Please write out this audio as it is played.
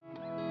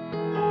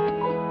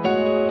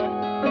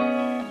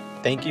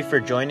Thank you for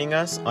joining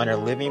us on our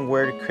Living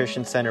Word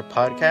Christian Center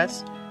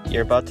podcast.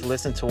 You're about to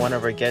listen to one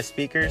of our guest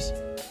speakers.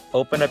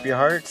 Open up your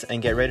hearts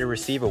and get ready to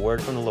receive a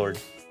word from the Lord.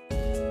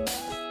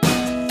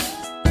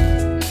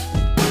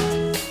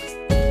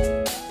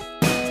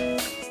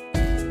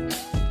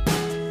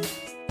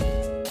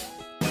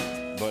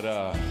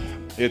 But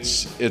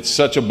it's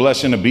such a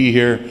blessing to be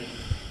here.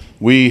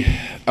 We,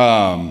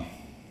 when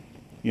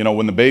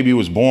the baby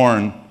was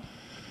born,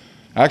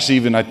 actually,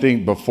 even I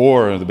think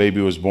before the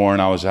baby was born,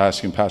 I was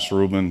asking Pastor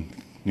Ruben,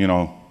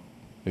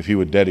 if he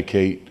would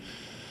dedicate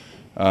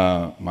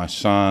my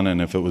son,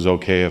 and if it was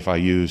okay if I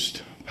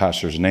used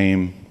Pastor's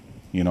name,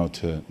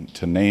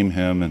 to name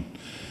him. And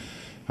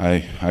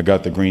I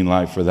got the green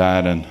light for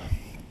that.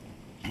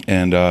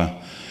 And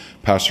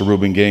Pastor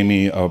Ruben gave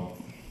me a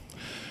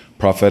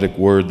prophetic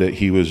word that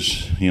he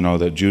was,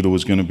 that Judah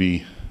was going to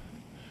be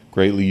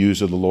greatly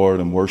used of the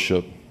Lord in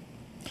worship.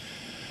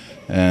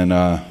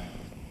 And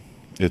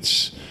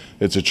it's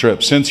a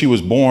trip. Since he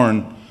was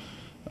born,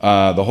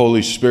 the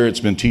Holy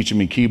Spirit's been teaching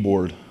me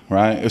keyboard,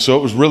 right? So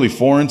it was really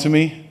foreign to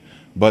me,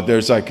 but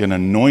there's like an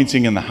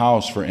anointing in the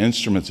house for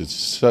instruments.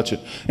 It's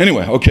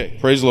anyway, okay,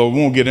 praise the Lord.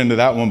 We won't get into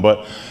that one,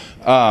 but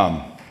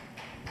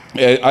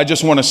I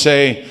just want to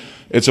say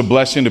it's a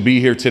blessing to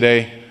be here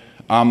today.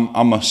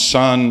 I'm a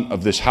son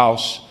of this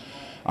house.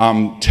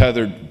 I'm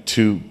tethered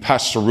to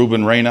Pastor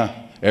Ruben Reyna.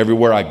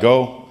 Everywhere I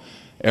go,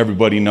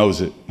 everybody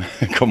knows it.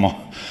 Come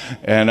on.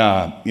 And,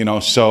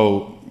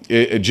 so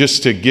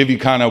just to give you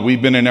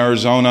we've been in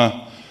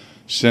Arizona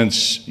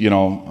since,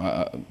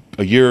 a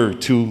year or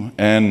two.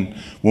 And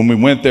when we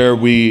went there,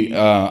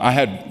 I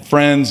had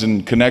friends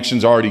and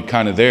connections already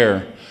kind of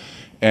there.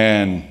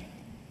 And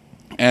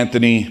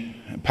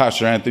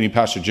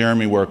Pastor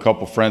Jeremy were a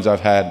couple friends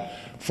I've had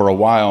for a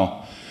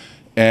while.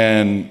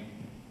 And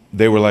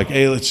they were like,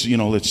 hey,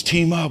 let's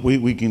team up.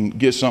 We can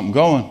get something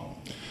going.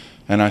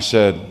 And I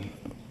said,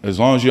 as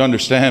long as you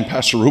understand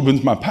Pastor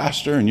Ruben's my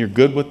pastor and you're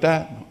good with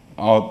that,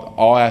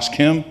 I'll ask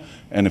him.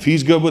 And if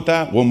he's good with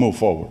that, we'll move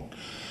forward.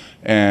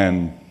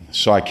 And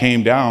so I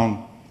came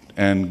down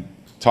and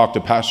talked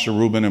to Pastor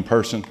Ruben in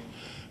person,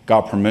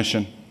 got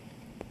permission,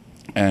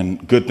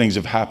 and good things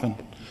have happened.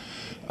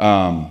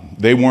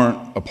 They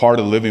weren't a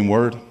part of Living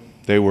Word.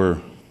 They were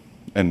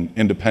an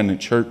independent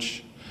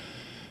church.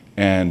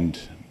 And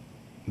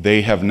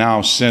they have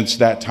now, since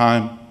that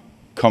time,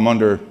 come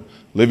under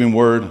Living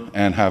Word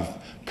and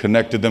have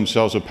connected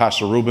themselves with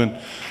Pastor Ruben.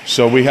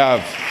 So we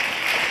have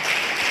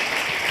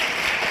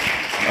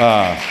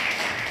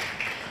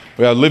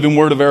Living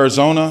Word of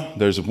Arizona.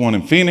 There's one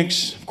in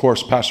Phoenix. Of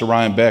course, Pastor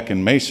Ryan Beck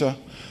in Mesa.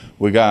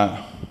 We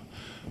got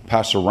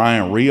Pastor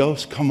Ryan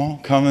Rios. Coming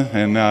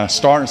and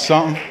starting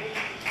something.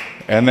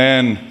 And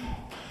then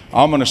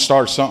I'm going to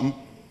start something,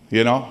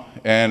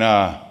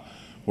 and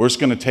we're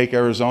just going to take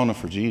Arizona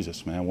for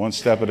Jesus, man, one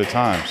step at a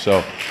time.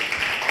 So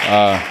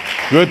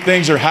good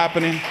things are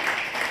happening.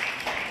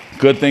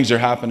 Good things are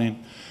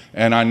happening.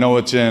 And I know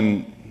it's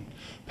in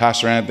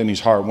Pastor Anthony's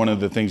heart. One of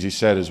the things he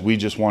said is we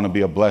just want to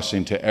be a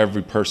blessing to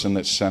every person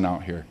that's sent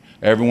out here.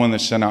 Everyone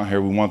that's sent out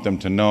here, we want them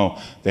to know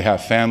they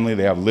have family,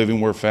 they have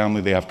Living Word family,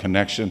 they have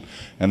connection,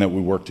 and that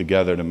we work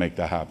together to make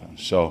that happen.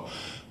 So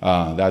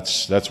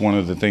that's one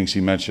of the things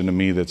he mentioned to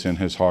me that's in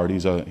his heart.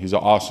 He's an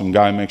awesome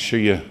guy. Make sure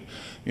you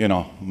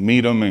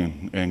meet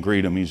him and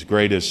greet him. He's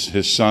great.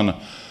 His son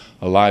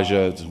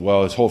Elijah, as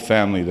well, his whole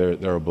family,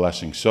 they're a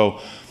blessing. So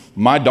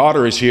my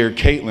daughter is here,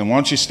 Caitlin. Why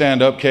don't you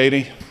stand up,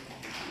 Katie?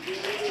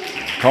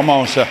 Come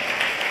on, sir.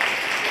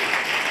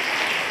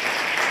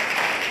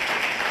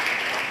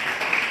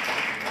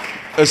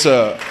 It's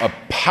a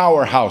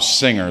powerhouse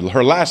singer.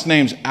 Her last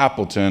name's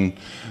Appleton,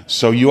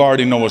 so you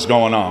already know what's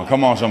going on.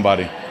 Come on,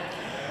 somebody.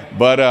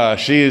 But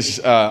she is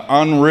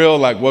unreal,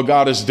 like what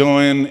God is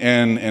doing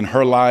in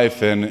her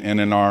life and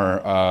in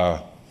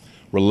our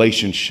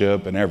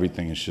relationship and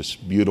everything. It's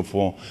just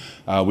beautiful.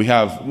 We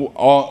have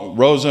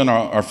Rosa and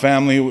our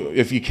family.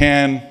 If you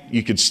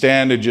could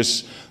stand and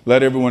just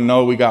let everyone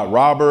know. We got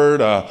Robert,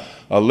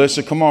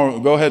 Alyssa. Come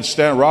on, go ahead,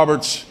 stand.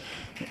 Robert's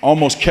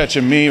almost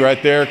catching me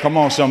right there. Come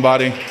on,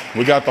 somebody.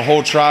 We got the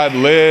whole tribe.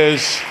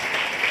 Liz.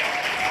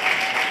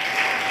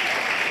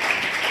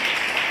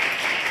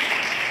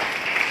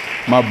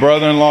 My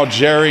brother-in-law,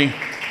 Jerry.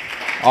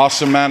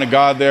 Awesome man of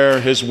God there.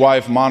 His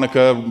wife,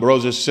 Monica,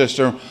 Rosa's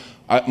sister.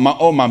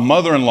 My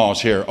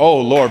mother-in-law's here.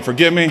 Oh, Lord,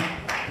 forgive me.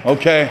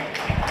 Okay.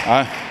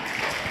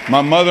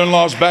 My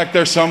mother-in-law's back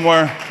there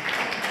somewhere.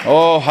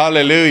 Oh,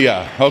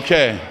 hallelujah.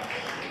 Okay.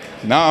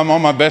 Now I'm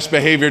on my best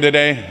behavior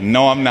today.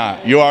 No, I'm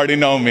not. You already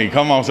know me.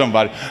 Come on,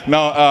 somebody.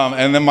 No,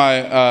 and then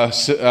my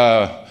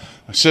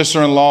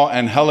sister-in-law,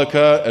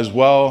 Angelica, as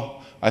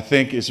well, I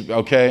think is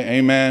okay.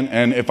 Amen.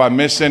 And if I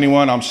missed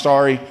anyone, I'm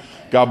sorry.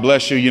 God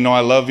bless you. I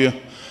love you.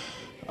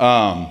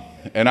 And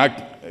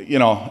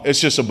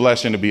it's just a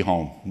blessing to be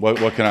home.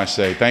 What can I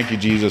say? Thank you,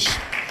 Jesus.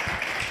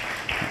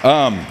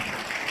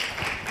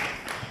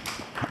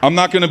 I'm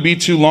not going to be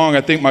too long.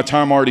 I think my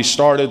time already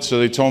started. So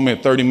they told me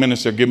at 30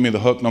 minutes, they're giving me the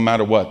hook no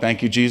matter what.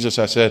 Thank you, Jesus.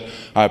 I said,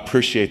 I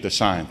appreciate the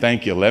sign.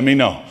 Thank you. Let me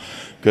know.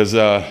 Because,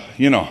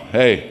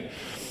 hey,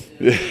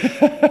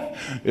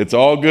 It's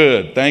all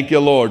good. Thank you,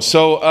 Lord.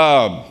 So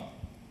I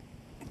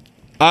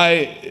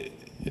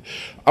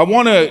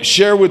want to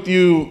share with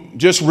you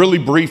just really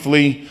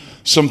briefly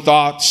some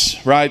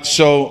thoughts, right?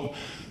 So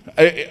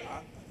a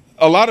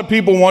lot of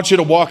people want you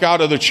to walk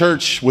out of the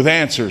church with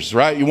answers,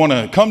 right? You want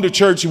to come to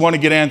church, you want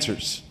to get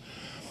answers.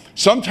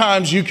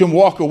 Sometimes you can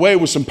walk away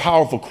with some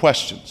powerful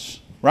questions,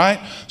 right?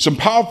 Some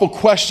powerful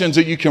questions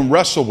that you can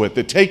wrestle with,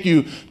 that take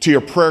you to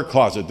your prayer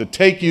closet, that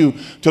take you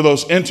to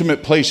those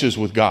intimate places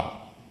with God.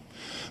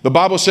 The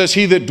Bible says,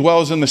 he that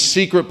dwells in the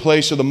secret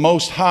place of the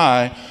Most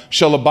High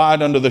shall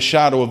abide under the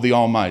shadow of the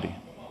Almighty.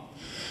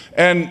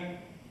 And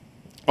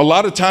a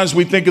lot of times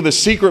we think of the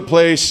secret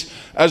place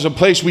as a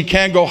place we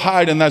can go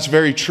hide, and that's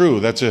very true.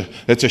 That's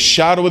a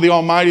shadow of the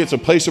Almighty. It's a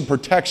place of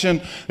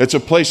protection. It's a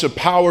place of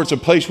power. It's a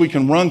place we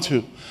can run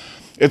to.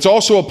 It's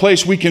also a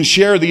place we can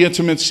share the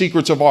intimate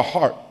secrets of our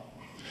heart.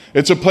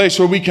 It's a place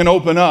where we can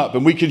open up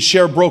and we can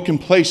share broken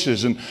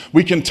places, and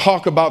we can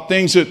talk about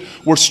things that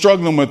we're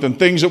struggling with and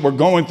things that we're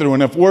going through.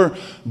 And if we're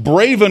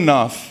brave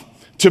enough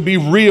to be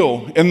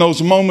real in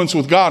those moments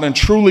with God and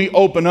truly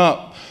open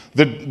up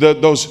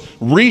those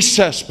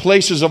recessed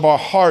places of our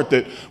heart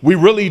that we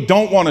really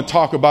don't want to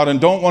talk about and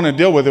don't want to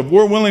deal with, if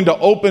we're willing to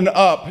open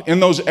up in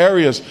those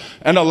areas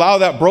and allow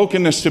that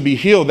brokenness to be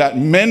healed, that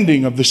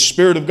mending of the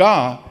Spirit of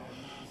God,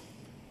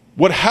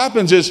 what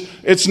happens is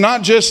it's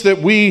not just that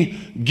we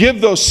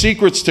give those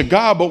secrets to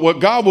God, but what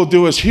God will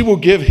do is he will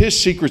give his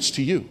secrets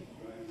to you.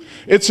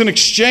 It's an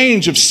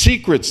exchange of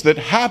secrets that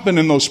happen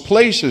in those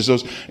places,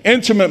 those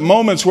intimate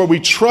moments where we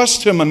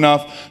trust him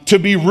enough to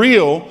be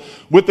real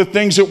with the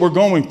things that we're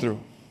going through.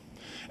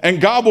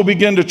 And God will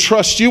begin to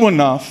trust you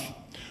enough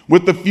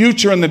with the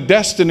future and the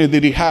destiny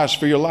that he has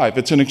for your life.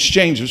 It's an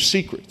exchange of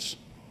secrets.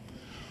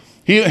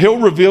 He'll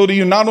reveal to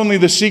you not only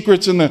the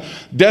secrets and the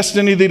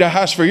destiny that he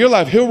has for your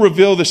life, he'll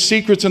reveal the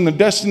secrets and the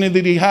destiny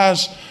that he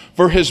has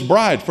for his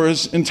bride, for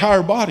his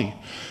entire body.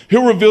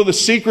 He'll reveal the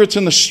secrets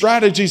and the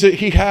strategies that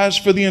he has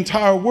for the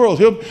entire world.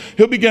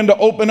 He'll begin to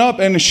open up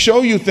and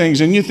show you things.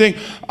 And you think,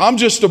 I'm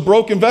just a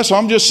broken vessel.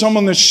 I'm just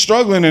someone that's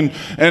struggling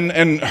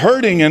and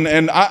hurting.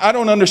 And I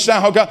don't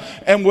understand how God.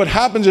 And what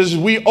happens is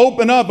we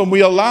open up and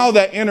we allow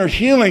that inner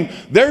healing.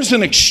 There's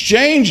an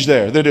exchange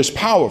there that is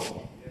powerful.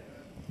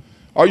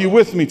 Are you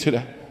with me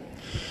today?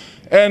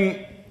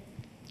 And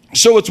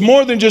so it's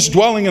more than just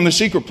dwelling in the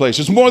secret place.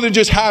 It's more than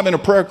just having a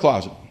prayer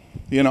closet.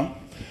 You know,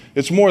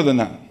 it's more than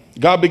that.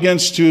 God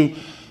begins to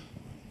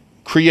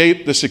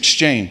create this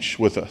exchange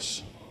with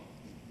us.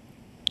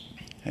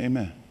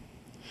 Amen.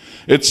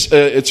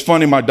 It's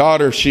funny. My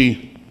daughter,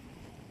 she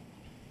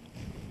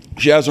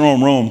has her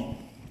own room,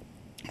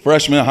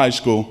 freshman in high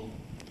school.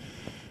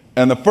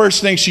 And the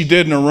first thing she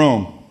did in her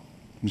room,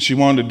 she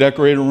wanted to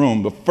decorate her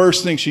room. The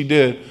first thing she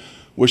did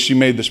was she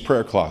made this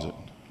prayer closet.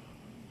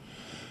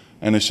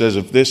 And it says,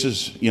 if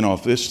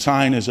this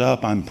sign is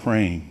up, I'm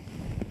praying.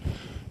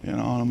 You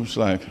know, and I'm just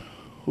like,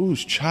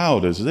 whose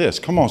child is this?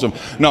 Come on.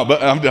 No,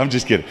 but I'm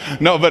just kidding.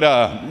 No,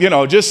 but,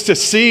 just to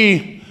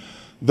see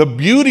the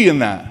beauty in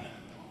that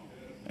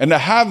and to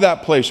have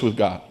that place with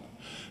God.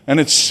 And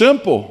it's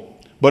simple,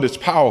 but it's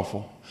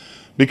powerful.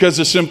 Because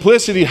the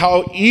simplicity,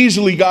 how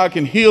easily God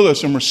can heal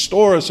us and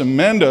restore us and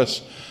mend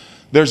us,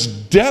 there's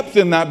depth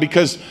in that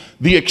because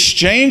the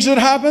exchange that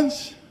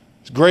happens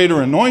is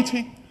greater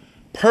anointing,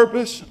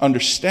 purpose,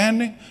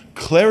 understanding,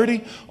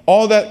 clarity.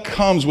 All that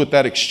comes with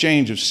that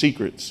exchange of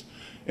secrets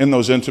in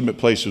those intimate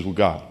places with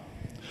God.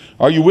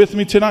 Are you with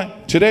me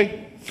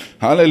today?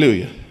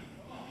 Hallelujah.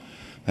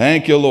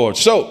 Thank you, Lord.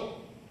 So,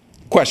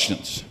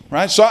 questions,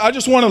 right? So I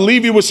just want to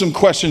leave you with some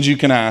questions you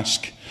can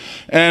ask.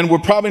 And we're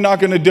probably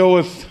not going to deal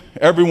with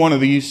every one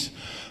of these,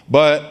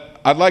 but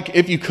I'd like,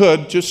 if you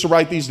could, just to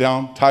write these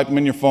down, type them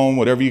in your phone,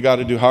 whatever you got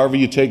to do, however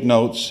you take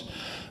notes.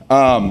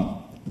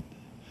 Now,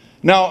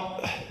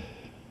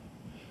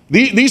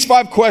 these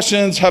 5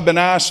 questions have been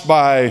asked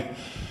by,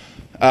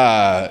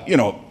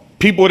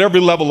 people at every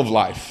level of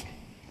life.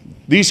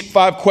 These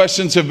 5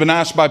 questions have been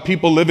asked by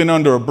people living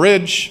under a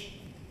bridge.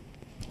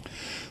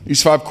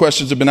 These 5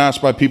 questions have been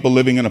asked by people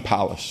living in a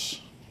palace.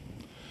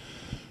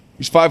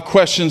 These 5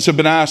 questions have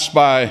been asked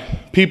by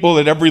people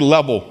at every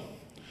level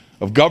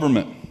of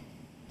government.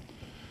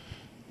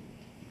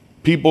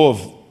 People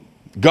of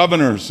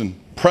governors and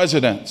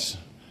presidents,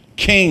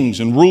 kings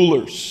and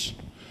rulers,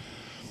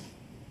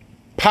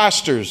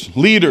 pastors,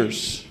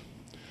 leaders,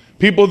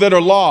 people that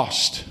are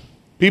lost,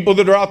 people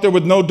that are out there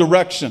with no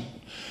direction.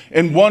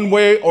 In one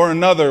way or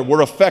another,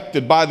 we're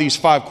affected by these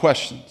 5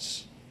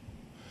 questions.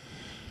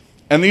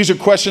 And these are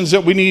questions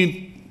that we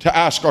need to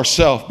ask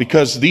ourselves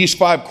because these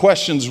 5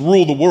 questions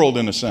rule the world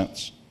in a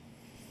sense.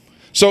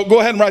 So go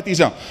ahead and write these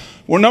down.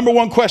 Well, number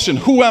 1 question,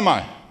 who am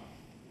I?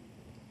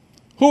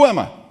 Who am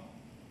I?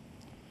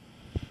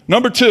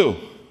 Number 2,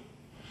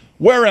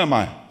 where am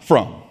I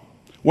from?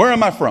 Where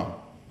am I from?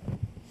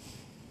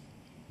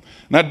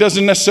 And that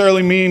doesn't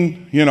necessarily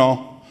mean,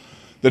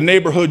 the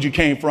neighborhood you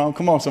came from.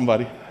 Come on,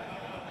 somebody.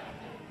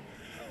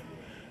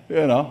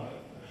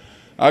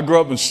 I grew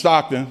up in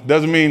Stockton.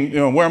 Doesn't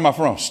mean, where am I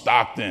from?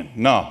 Stockton.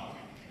 No.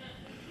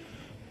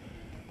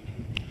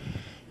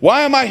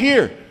 Why am I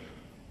here?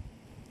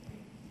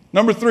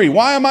 Number 3,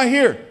 why am I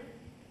here?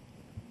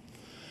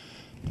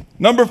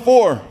 Number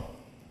 4,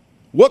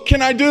 what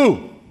can I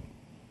do?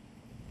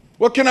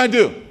 What can I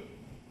do?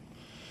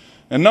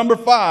 And number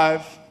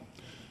 5,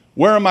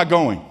 where am I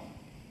going?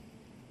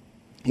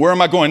 Where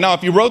am I going? Now,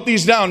 if you wrote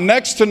these down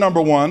next to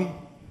number 1,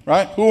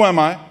 right? Who am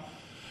I?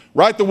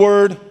 Write the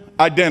word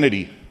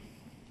identity.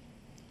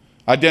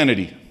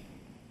 Identity.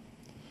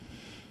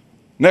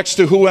 Next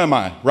to who am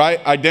I?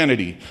 Right?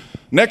 Identity.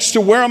 Next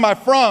to where am I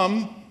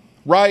from?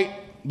 Write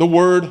the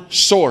word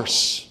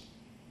source.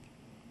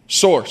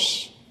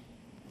 Source.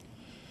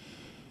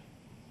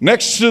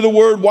 Next to the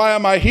word why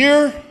am I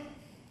here?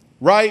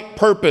 Write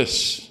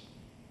purpose.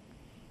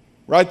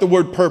 Write the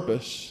word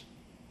purpose.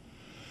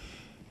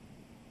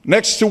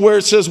 Next to where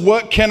it says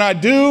what can I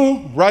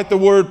do? Write the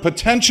word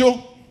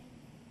potential.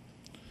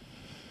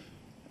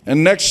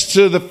 And next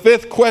to the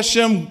 5th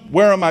question,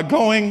 where am I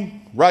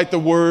going? Write the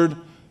word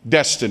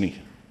destiny.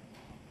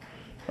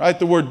 Write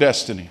the word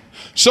destiny.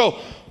 So,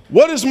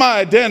 what is my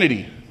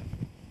identity?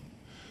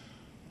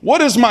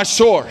 What is my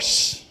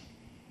source?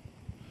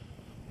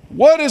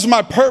 What is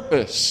my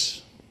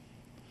purpose?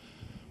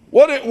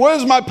 What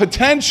is my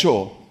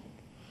potential?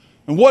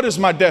 And what is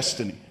my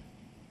destiny?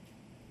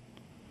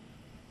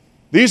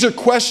 These are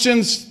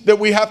questions that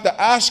we have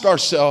to ask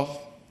ourselves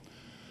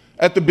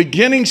at the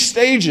beginning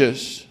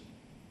stages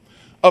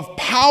of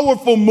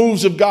powerful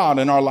moves of God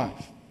in our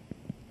life.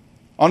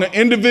 On an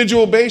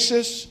individual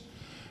basis,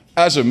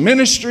 as a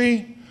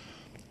ministry,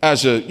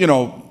 as a,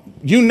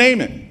 you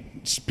name it.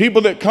 It's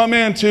people that come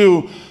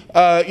into,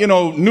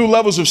 new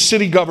levels of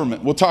city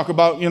government. We'll talk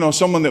about,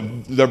 someone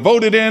that they're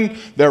voted in,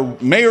 they're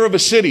mayor of a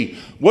city.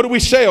 What do we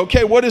say?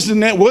 Okay, what's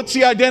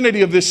the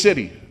identity of this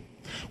city?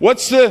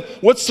 What's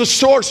the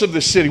source of the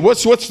city?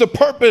 What's the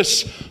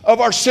purpose of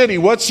our city?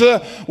 What's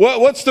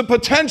the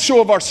potential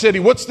of our city?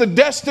 What's the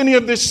destiny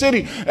of this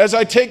city as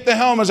I take the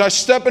helm, as I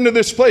step into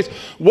this place?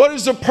 What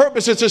is the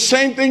purpose? It's the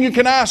same thing you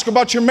can ask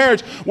about your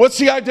marriage. What's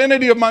the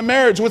identity of my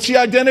marriage? What's the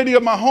identity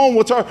of my home?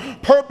 What's our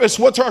purpose?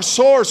 What's our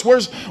source?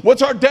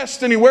 What's our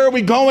destiny? Where are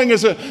we going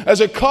as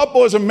a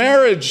couple, as a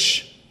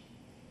marriage?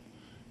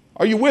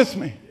 Are you with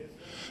me?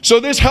 So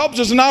this helps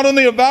us not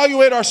only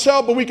evaluate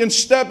ourselves, but we can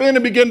step in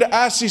and begin to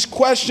ask these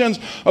questions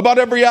about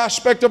every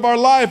aspect of our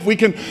life. We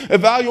can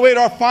evaluate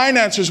our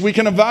finances. We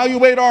can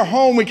evaluate our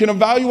home. We can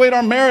evaluate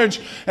our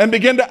marriage and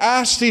begin to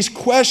ask these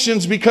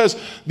questions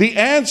because the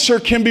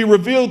answer can be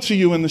revealed to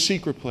you in the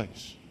secret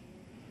place.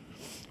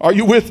 Are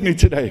you with me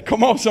today?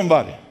 Come on,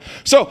 somebody.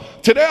 So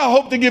today I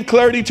hope to give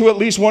clarity to at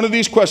least one of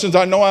these questions.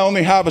 I know I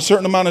only have a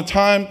certain amount of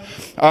time.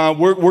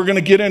 We're going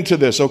to get into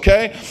this,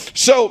 okay?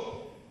 So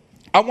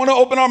I want to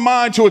open our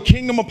mind to a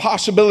kingdom of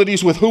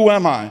possibilities with who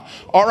am I?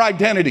 Our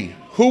identity,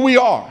 who we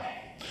are.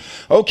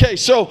 Okay,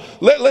 so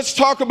let's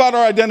talk about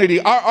our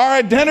identity. Our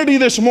identity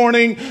this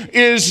morning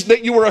is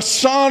that you are a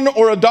son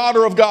or a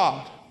daughter of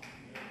God.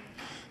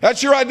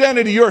 That's your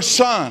identity. You're a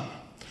son.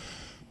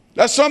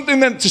 That's something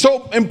that's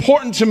so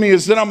important to me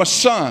is that I'm a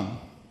son.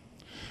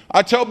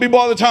 I tell people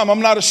all the time,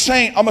 I'm not a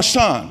saint, I'm a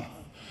son.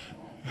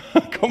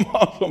 Come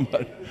on,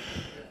 somebody.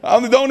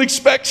 Don't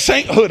expect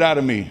sainthood out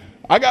of me.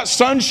 I got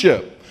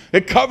sonship.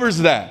 It covers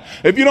that.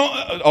 If you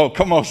don't,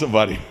 come on,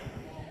 somebody.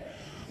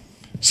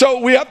 So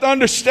we have to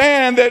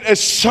understand that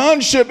as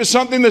sonship is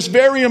something that's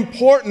very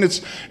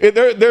important.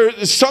 There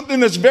is something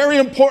that's very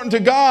important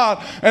to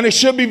God, and it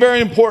should be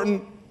very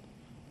important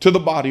to the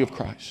body of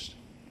Christ.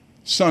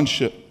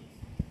 Sonship.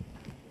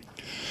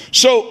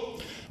 So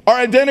our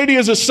identity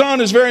as a son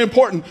is very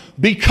important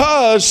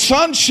because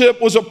sonship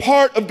was a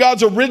part of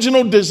God's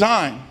original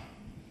design.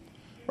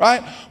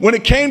 Right? When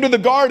it came to the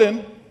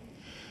garden,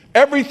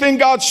 everything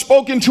God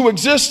spoke into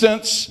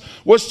existence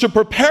was to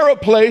prepare a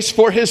place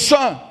for his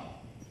son.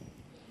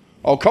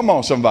 Oh, come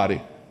on,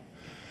 somebody.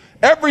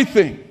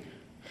 Everything.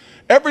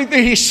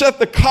 He set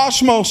the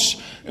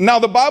cosmos. Now,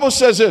 the Bible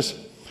says this.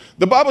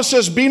 The Bible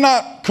says, be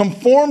not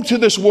conformed to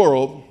this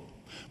world,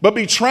 but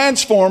be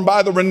transformed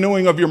by the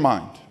renewing of your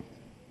mind.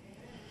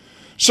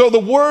 So the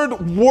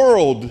word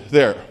world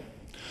there,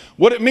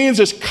 what it means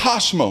is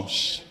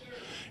cosmos.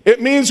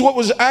 It means what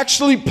was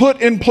actually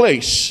put in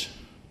place.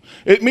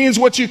 It means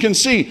what you can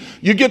see.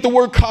 You get the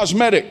word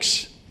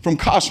cosmetics from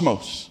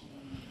cosmos.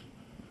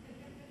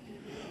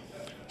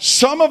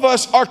 Some of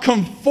us are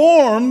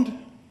conformed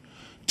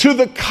to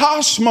the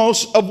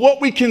cosmos of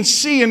what we can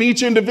see in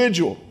each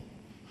individual.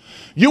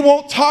 You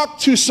won't talk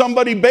to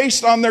somebody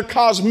based on their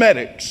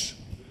cosmetics.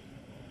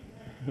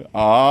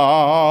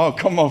 Oh,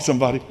 come on,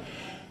 somebody.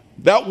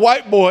 That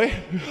white boy,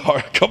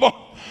 come on.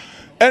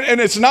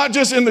 And it's not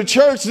just in the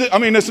church. I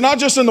mean, it's not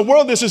just in the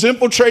world. This is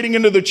infiltrating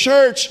into the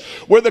church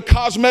where the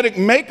cosmetic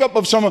makeup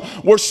of someone,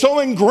 we're so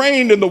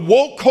ingrained in the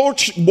woke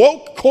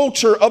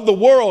culture of the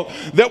world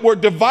that we're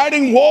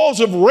dividing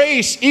walls of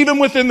race even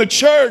within the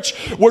church.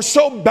 We're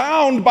so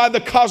bound by the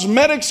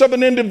cosmetics of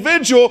an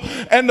individual.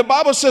 And the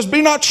Bible says,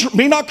 be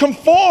not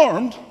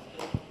conformed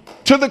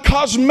to the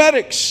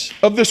cosmetics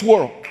of this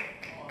world.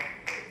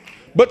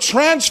 but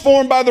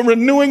transformed by the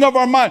renewing of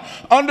our mind,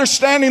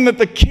 understanding that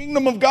the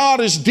kingdom of God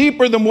is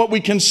deeper than what we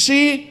can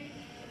see.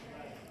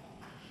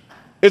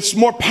 It's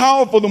more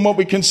powerful than what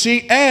we can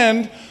see,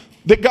 and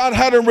that God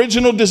had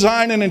original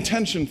design and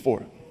intention for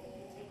it.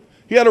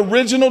 He had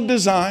original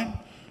design,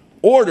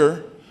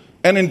 order,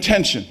 and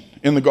intention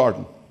in the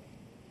garden.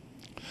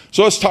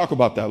 So let's talk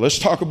about that. Let's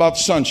talk about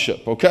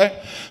sonship,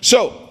 okay?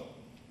 So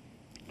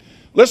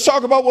let's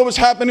talk about what was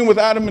happening with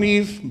Adam and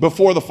Eve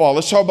before the fall.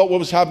 Let's talk about what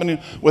was happening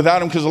with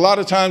Adam, because a lot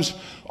of times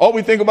all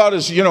we think about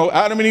is,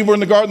 Adam and Eve were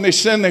in the garden, they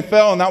sinned, they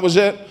fell, and that was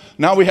it.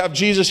 Now we have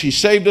Jesus. He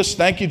saved us.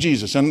 Thank you,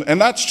 Jesus.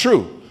 And that's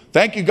true.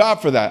 Thank you, God,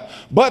 for that.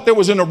 But there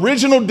was an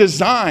original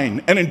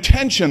design and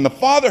intention the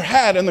Father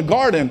had in the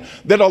garden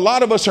that a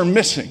lot of us are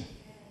missing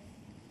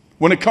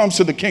when it comes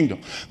to the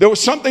kingdom. There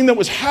was something that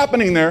was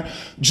happening there.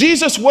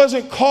 Jesus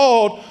wasn't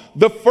called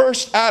the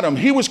first Adam.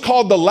 He was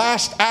called the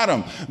last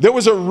Adam. There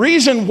was a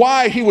reason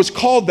why he was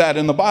called that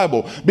in the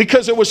Bible,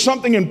 because there was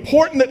something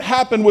important that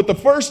happened with the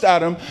first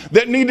Adam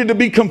that needed to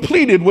be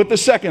completed with the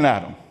second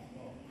Adam.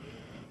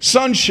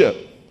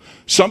 Sonship.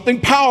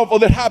 Something powerful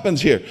that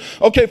happens here.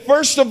 Okay,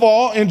 first of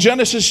all, in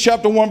Genesis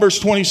chapter 1, verse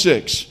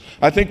 26.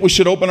 I think we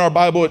should open our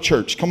Bible at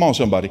church. Come on,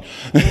 somebody.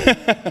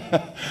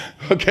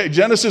 Okay,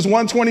 Genesis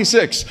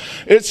 1:26.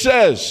 It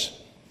says,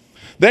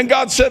 "Then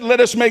God said,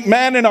 let us make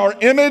man in our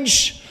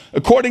image,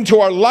 according to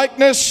our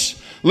likeness.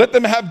 Let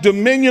them have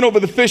dominion over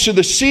the fish of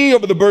the sea,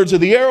 over the birds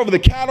of the air, over the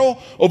cattle,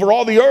 over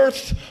all the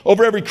earth,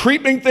 over every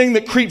creeping thing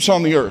that creeps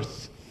on the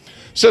earth."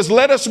 It says,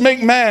 let us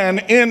make man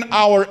in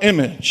our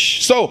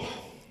image. So,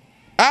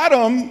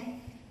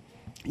 Adam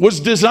was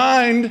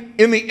designed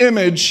in the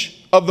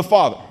image of the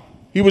Father.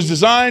 He was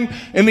designed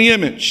in the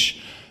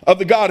image of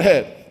the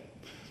Godhead.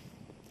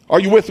 Are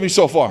you with me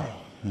so far?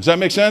 Does that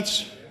make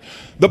sense?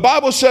 The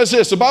Bible says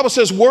this. The Bible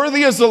says,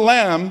 worthy is the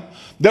Lamb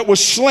that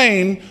was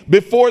slain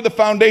before the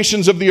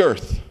foundations of the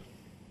earth.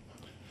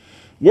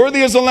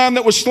 Worthy is the Lamb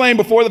that was slain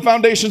before the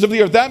foundations of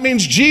the earth. That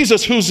means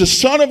Jesus, who's the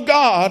Son of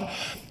God,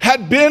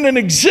 had been in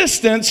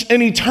existence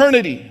in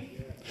eternity.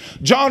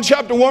 John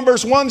chapter 1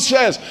 verse 1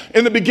 says,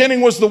 in the beginning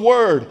was the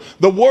Word.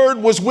 The Word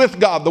was with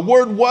God. The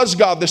Word was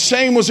God. The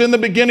same was in the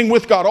beginning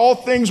with God. All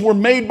things were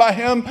made by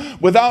Him.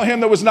 Without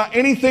Him there was not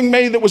anything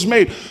made that was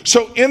made.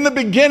 So in the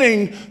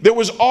beginning there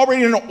was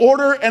already an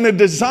order and a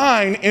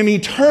design in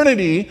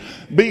eternity,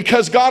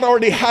 because God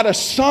already had a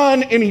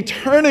Son in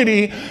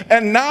eternity,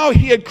 and now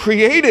He had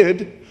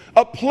created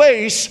a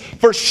place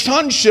for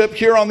sonship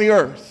here on the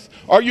earth.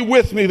 Are you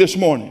with me this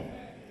morning?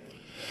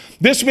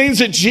 This means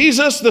that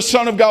Jesus, the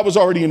Son of God, was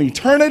already in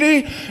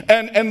eternity.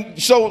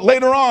 And so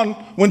later on,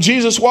 when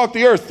Jesus walked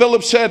the earth,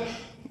 Philip said,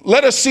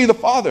 let us see the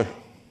Father.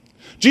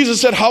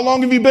 Jesus said, how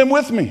long have you been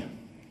with me?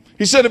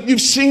 He said, if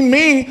you've seen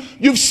me,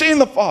 you've seen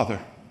the Father.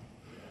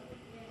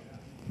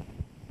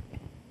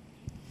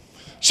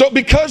 So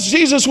because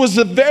Jesus was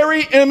the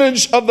very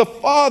image of the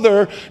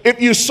Father, if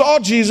you saw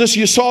Jesus,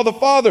 you saw the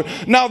Father.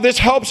 Now this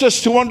helps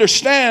us to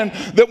understand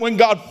that when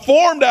God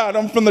formed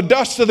Adam from the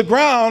dust of the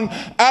ground,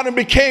 Adam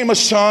became a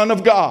son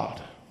of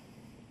God.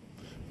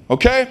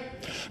 Okay?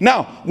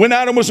 Now, when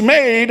Adam was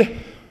made,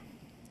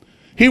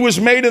 he was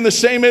made in the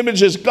same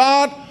image as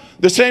God,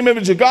 the same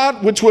image of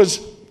God, which was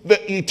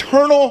the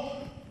eternal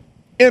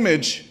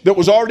image that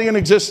was already in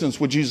existence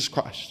with Jesus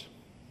Christ.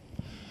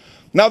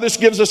 Now this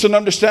gives us an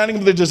understanding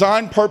of the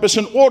design, purpose,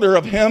 and order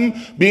of him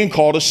being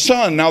called a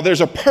son. Now there's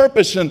a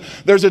purpose and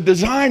there's a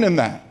design in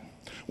that.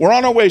 We're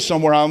on our way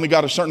somewhere. I only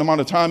got a certain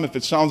amount of time. If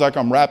it sounds like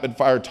I'm rapid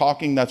fire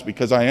talking, that's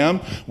because I am.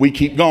 We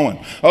keep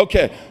going.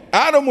 Okay,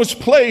 Adam was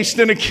placed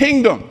in a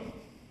kingdom.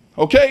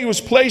 Okay, he was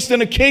placed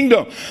in a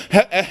kingdom.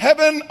 A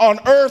heaven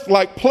on earth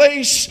like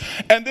place.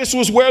 And this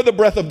was where the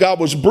breath of God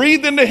was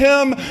breathed into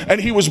him,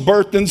 and he was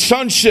birthed in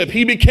sonship.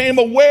 He became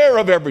aware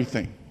of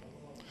everything.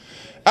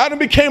 Adam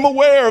became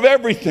aware of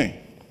everything.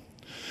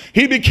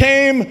 He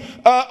became,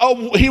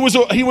 he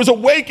was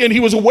awakened. He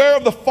was aware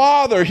of the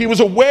Father. He was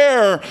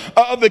aware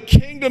of the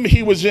kingdom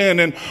he was in.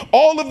 And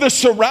all of the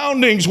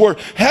surroundings were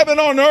heaven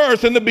on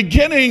earth. In the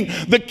beginning,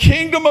 the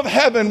kingdom of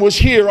heaven was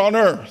here on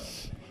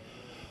earth.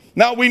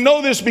 Now we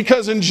know this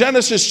because in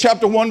Genesis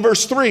chapter 1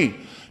 verse 3,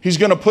 he's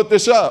going to put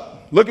this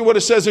up. Look at what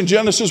it says in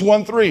Genesis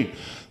 1:3.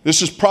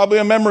 This is probably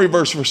a memory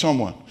verse for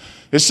someone.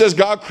 It says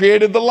God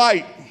created the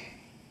light.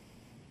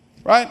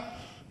 Right?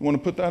 You want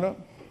to put that up?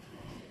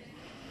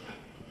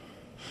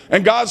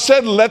 And God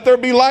said, let there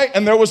be light,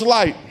 and there was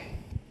light.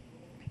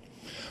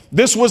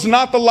 This was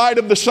not the light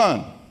of the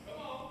sun.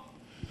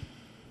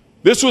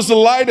 This was the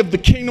light of the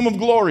kingdom of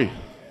glory.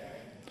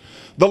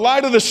 The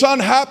light of the sun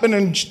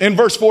happened in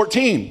verse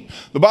 14.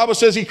 The Bible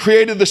says he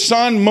created the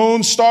sun,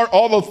 moon, star,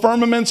 all the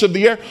firmaments of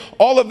the air.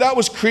 All of that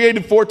was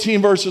created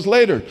 14 verses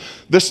later.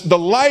 The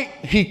light,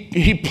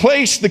 he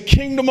placed the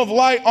kingdom of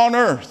light on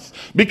earth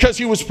because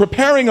he was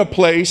preparing a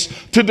place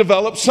to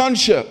develop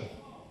sonship.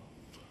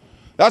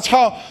 That's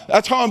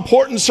how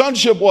important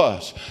sonship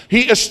was.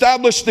 He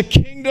established the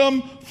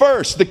kingdom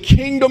first, the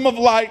kingdom of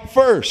light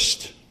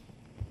first.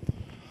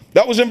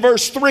 That was in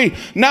verse 3.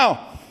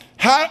 Now,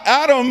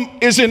 Adam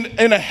is in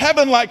a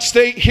heaven-like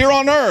state here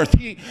on earth.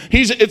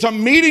 It's a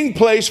meeting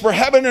place for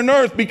heaven and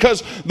earth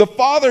because the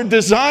Father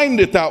designed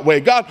it that way.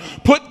 God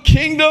put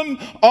kingdom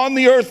on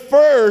the earth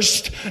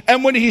first,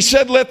 and when he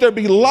said, let there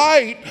be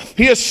light,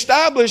 he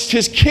established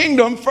his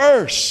kingdom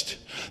first.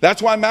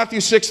 That's why Matthew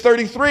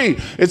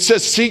 6:33, it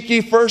says, seek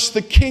ye first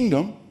the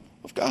kingdom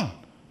of God.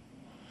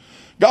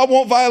 God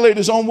won't violate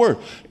his own word.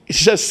 He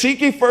says,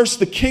 seek ye first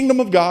the kingdom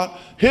of God,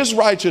 his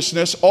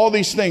righteousness, all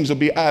these things will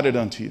be added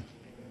unto you.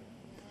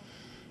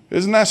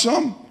 Isn't that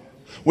something?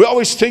 We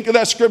always think of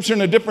that scripture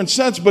in a different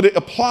sense, but it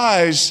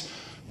applies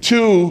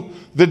to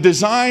the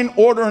design,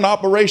 order, and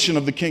operation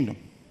of the kingdom.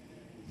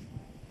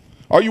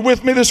 Are you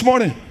with me this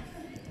morning?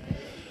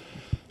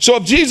 So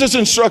if Jesus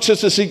instructs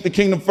us to seek the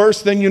kingdom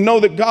first, then you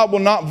know that God will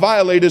not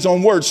violate his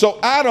own word. So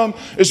Adam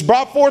is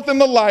brought forth in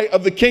the light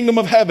of the kingdom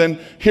of heaven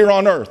here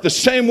on earth. The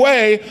same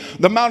way,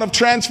 the Mount of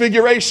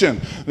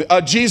Transfiguration,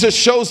 Jesus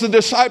shows the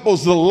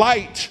disciples the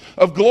light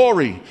of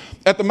glory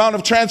at the Mount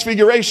of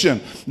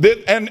Transfiguration.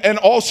 And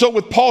also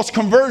with Paul's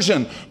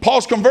conversion,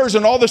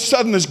 all of a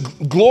sudden this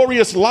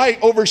glorious light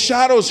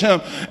overshadows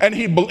him, and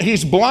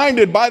he's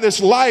blinded by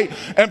this light.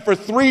 And for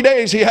 3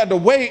 days he had to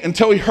wait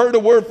until he heard a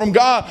word from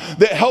God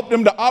that helped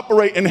him to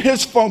operate in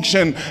his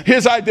function,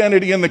 his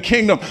identity in the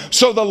kingdom.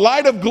 So the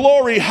light of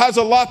glory has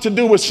a lot to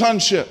do with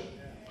sonship.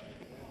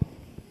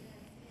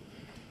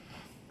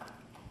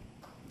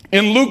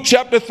 In Luke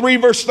chapter 3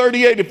 verse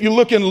 38, if you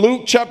look in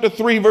Luke chapter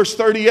 3 verse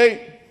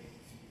 38,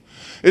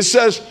 it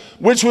says,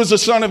 which was the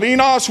son of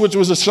Enos, which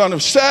was the son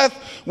of Seth,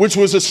 which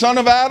was the son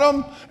of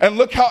Adam. And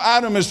look how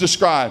Adam is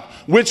described,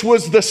 which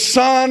was the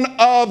son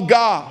of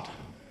God.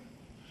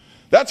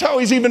 That's how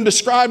he's even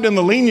described in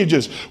the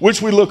lineages,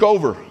 which we look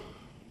over.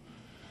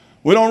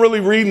 We don't really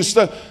read and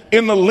stuff.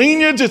 In the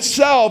lineage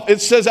itself, it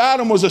says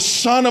Adam was a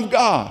son of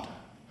God.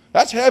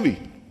 That's heavy.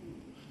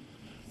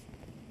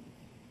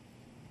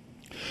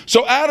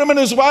 So Adam and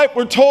his wife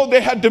were told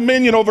they had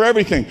dominion over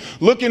everything.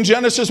 Look in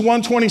Genesis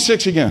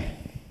 1:26 again.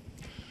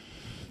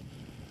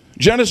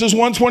 Genesis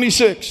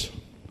 1:26.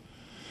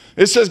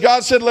 It says,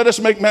 God said, let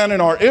us make man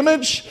in our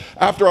image,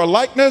 after our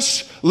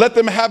likeness. Let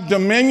them have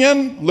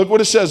dominion. Look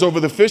what it says, over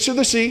the fish of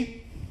the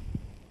sea,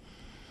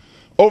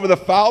 over the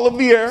fowl of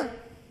the air,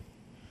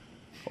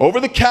 over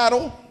the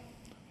cattle,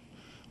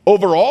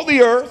 over all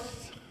the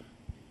earth,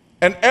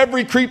 and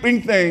every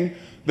creeping thing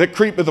that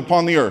creepeth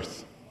upon the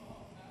earth.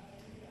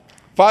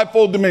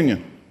 Fivefold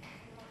dominion.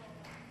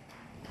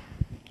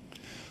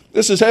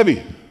 This is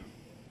heavy.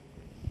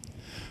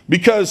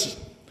 Because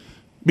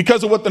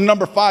of what the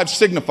number 5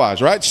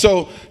 signifies, right?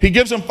 So he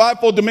gives them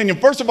fivefold dominion.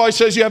 First of all, he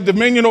says you have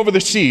dominion over the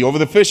sea, over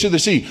the fish of the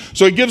sea.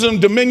 So he gives them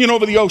dominion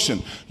over the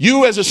ocean.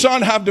 You as a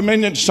son have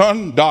dominion,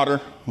 son,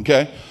 daughter,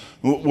 okay?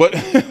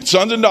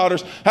 Sons and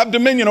daughters have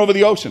dominion over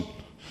the ocean.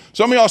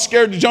 Some of y'all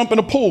scared to jump in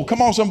a pool.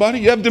 Come on, somebody.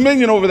 You have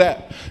dominion over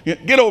that.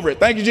 Get over it.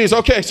 Thank you, Jesus.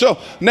 Okay, so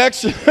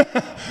next,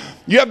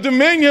 you have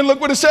dominion. Look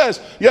what it says.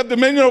 You have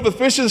dominion over the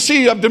fish of the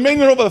sea. You have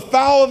dominion over the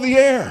fowl of the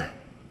air.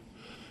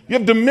 You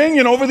have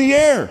dominion over the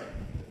air.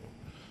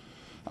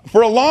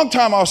 For a long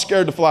time, I was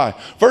scared to fly.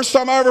 First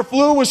time I ever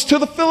flew was to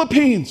the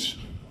Philippines.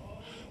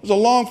 It was a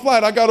long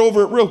flight. I got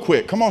over it real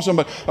quick. Come on,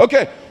 somebody.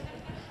 Okay.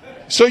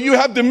 So you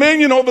have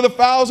dominion over the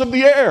fowls of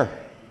the air.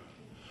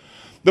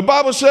 The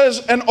Bible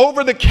says, and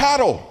over the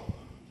cattle.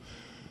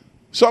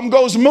 Something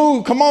goes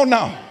moo. Come on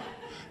now.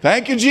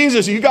 Thank you,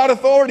 Jesus. You got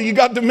authority. You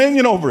got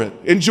dominion over it.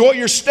 Enjoy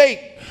your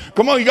steak.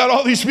 Come on, you got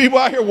all these people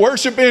out here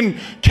worshiping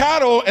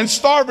cattle and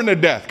starving to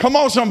death. Come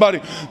on, somebody.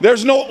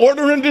 There's no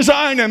order and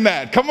design in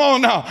that. Come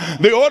on now.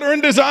 The order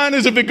and design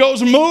is if it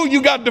goes moo,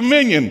 you got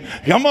dominion.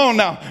 Come on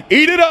now.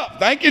 Eat it up.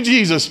 Thank you,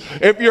 Jesus.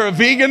 If you're a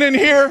vegan in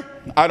here,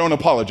 I don't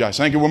apologize.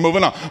 Thank you. We're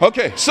moving on.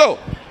 Okay, so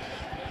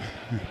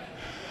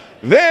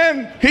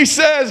then he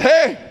says,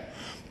 hey,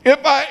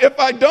 if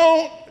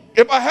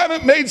I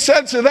haven't made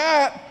sense of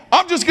that,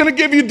 I'm just going to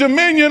give you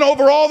dominion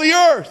over all the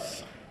earth.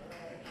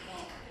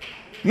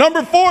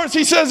 Number 4 is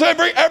he says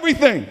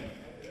everything.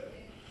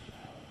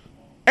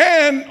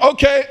 And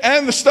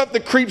the stuff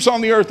that creeps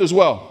on the earth as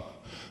well.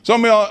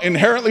 Some of y'all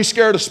inherently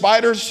scared of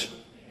spiders.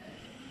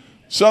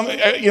 Some,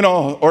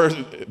 or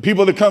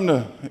people that come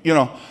to,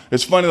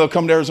 it's funny, they'll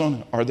come to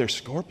Arizona. Are there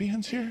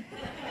scorpions here?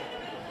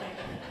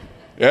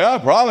 Yeah,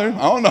 probably.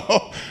 I don't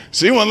know.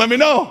 See one, let me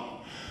know.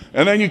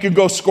 And then you could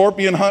go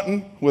scorpion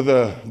hunting with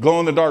a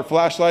glow-in-the-dark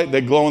flashlight. They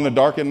glow in the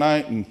dark at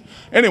night. And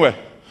anyway,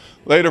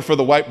 later for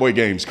the white boy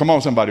games. Come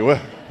on, somebody. All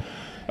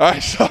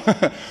right. So,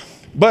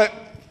 but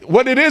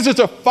what it is, it's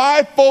a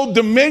fivefold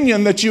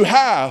dominion that you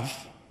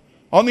have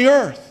on the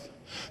earth.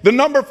 The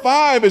number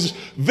 5 is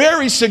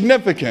very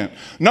significant.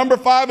 Number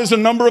 5 is a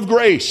number of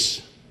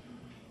grace.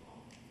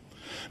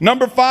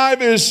 Number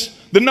 5 is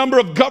the number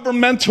of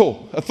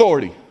governmental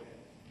authority.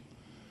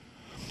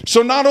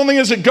 So not only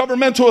is it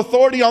governmental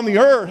authority on the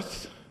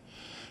earth,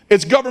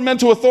 it's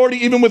governmental authority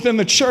even within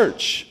the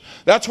church.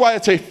 That's why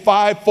it's a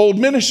fivefold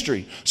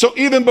ministry. So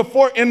even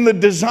before, in the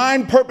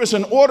design, purpose,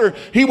 and order,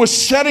 he was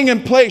setting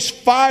in place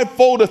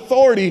fivefold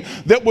authority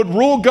that would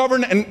rule,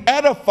 govern, and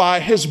edify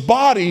his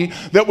body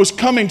that was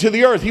coming to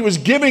the earth. He was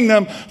giving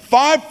them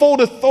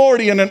fivefold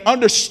authority and an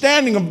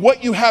understanding of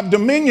what you have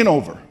dominion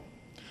over.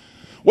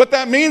 What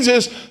that means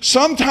is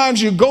sometimes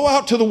you go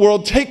out to the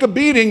world, take a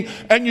beating,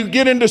 and you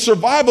get into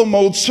survival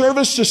mode,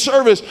 service to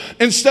service,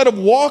 instead of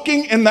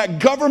walking in that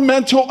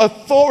governmental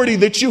authority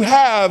that you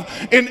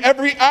have in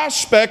every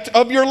aspect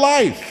of your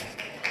life.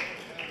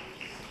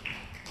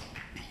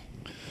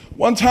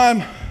 One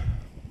time,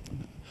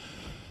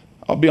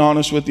 I'll be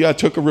honest with you, I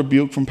took a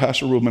rebuke from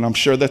Pastor Ruben. I'm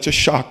sure that's a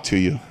shock to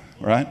you,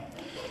 right?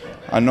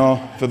 I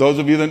know, for those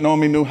of you that know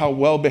me, knew how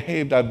well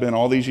behaved I've been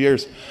all these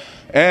years.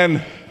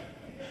 And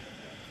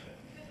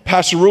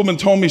Pastor Ruben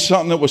told me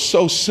something that was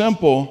so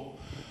simple,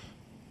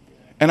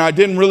 and I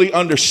didn't really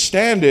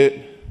understand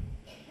it.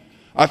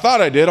 I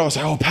thought I did. I was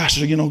like, oh,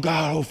 Pastor,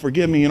 God, oh,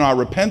 forgive me. I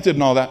repented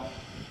and all that.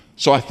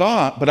 So I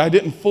thought, but I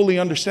didn't fully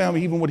understand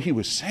even what he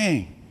was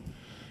saying.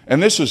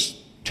 And this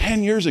was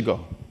 10 years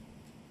ago.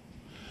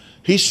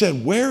 He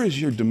said, where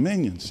is your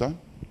dominion, son?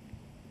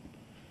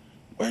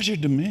 Where's your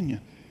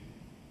dominion?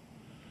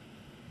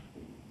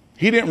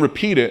 He didn't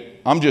repeat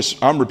it.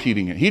 I'm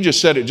repeating it. He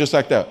just said it just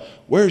like that.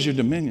 Where's your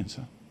dominion,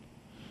 son?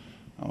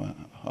 I went,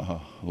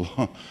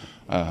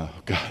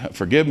 God,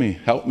 forgive me,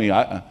 help me.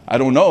 I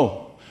don't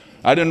know.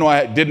 I didn't know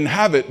I didn't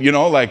have it,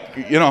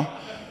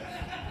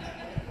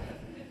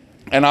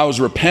 And I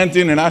was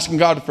repenting and asking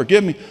God to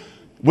forgive me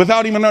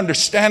without even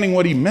understanding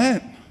what he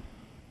meant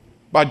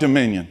by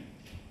dominion.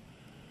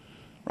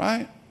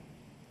 Right?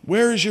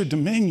 Where is your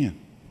dominion?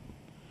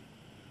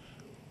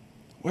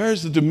 Where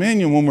is the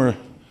dominion when we're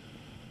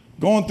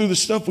going through the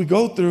stuff we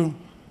go through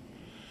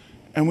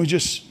and we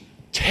just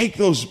take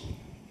those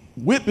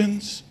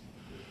whippings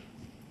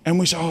and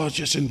we say, oh, it's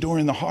just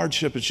enduring the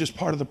hardship. It's just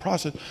part of the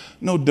process.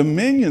 No,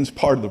 dominion's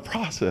part of the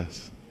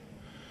process.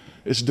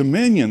 It's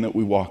dominion that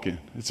we walk in.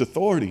 It's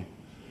authority.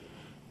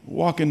 We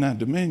walk in that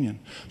dominion.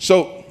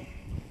 So,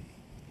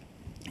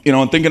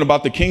 and thinking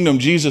about the kingdom,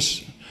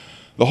 Jesus,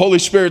 the Holy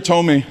Spirit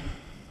told me,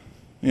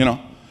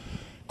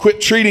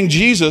 quit treating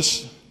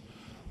Jesus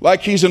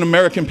like he's an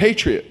American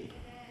patriot.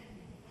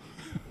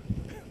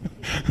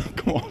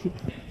 Come on.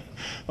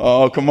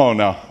 Oh, come on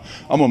now.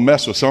 I'm going to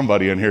mess with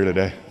somebody in here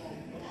today.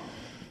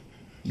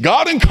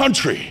 God and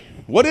country.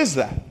 What is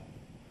that?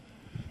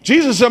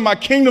 Jesus said, my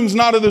kingdom's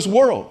not of this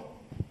world.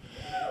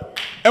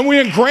 And we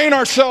ingrain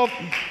ourselves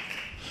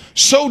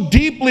so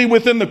deeply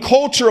within the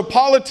culture of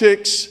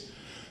politics,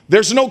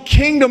 there's no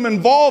kingdom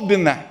involved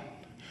in that.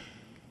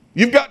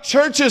 You've got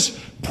churches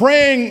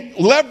praying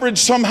leverage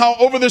somehow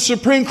over the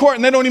Supreme Court,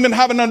 and they don't even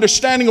have an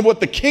understanding of what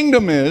the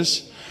kingdom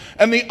is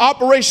and the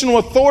operational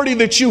authority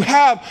that you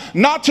have,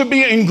 not to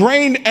be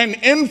ingrained and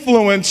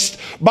influenced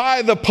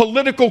by the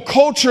political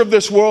culture of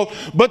this world,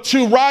 but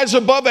to rise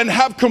above and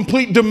have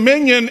complete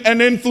dominion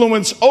and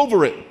influence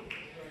over it.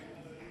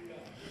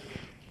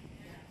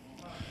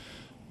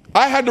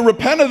 I had to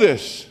repent of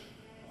this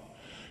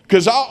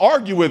because I'll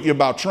argue with you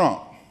about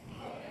Trump.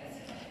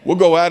 We'll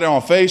go at it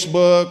on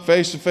Facebook,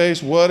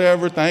 face-to-face,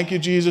 whatever. Thank you,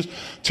 Jesus.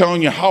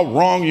 Telling you how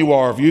wrong you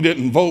are if you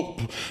didn't vote,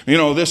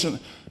 this.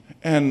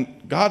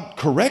 And God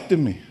corrected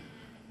me.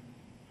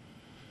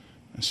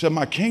 And said,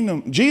 my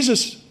kingdom.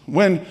 Jesus,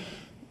 when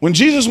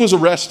Jesus was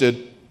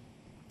arrested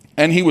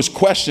and he was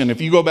questioned,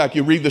 if you go back,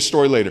 you read this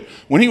story later.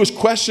 When he was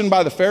questioned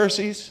by the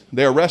Pharisees,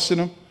 they arrested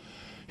him.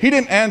 He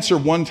didn't answer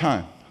one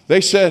time.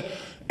 They said,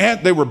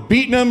 and they were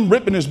beating him,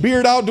 ripping his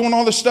beard out, doing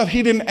all this stuff.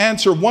 He didn't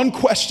answer one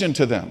question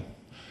to them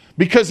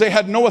because they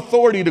had no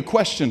authority to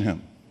question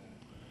him.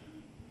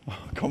 Oh,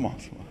 come on.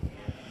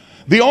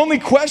 The only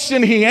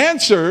question he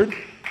answered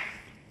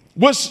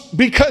was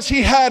because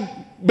he had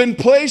been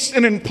placed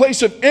in a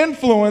place of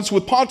influence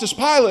with Pontius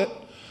Pilate,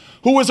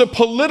 who was a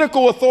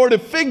political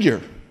authoritative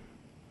figure.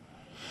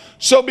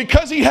 So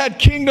because he had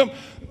kingdom,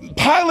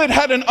 Pilate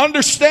had an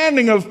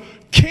understanding of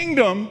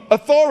kingdom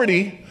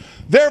authority.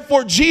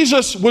 Therefore,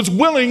 Jesus was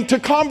willing to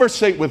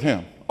conversate with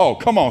him. Oh,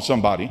 come on,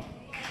 somebody.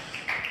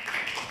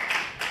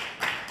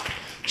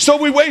 So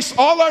we waste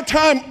all our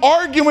time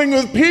arguing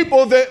with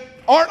people that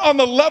aren't on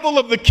the level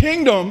of the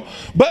kingdom,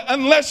 but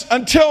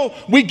until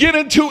we get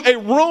into a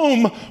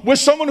room with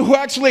someone who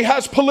actually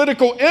has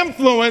political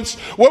influence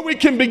where we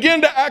can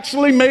begin to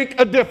actually make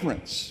a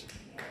difference.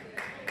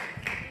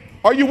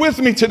 Are you with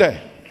me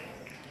today?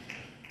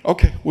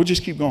 Okay, we'll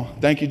just keep going.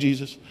 Thank you,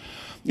 Jesus.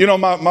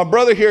 My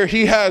brother here,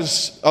 he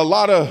has a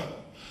lot of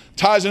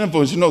ties and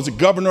influence. He knows the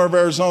governor of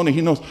Arizona.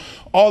 He knows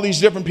all these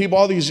different people,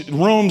 all these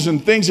rooms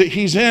and things that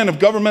he's in of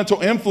governmental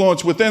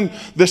influence within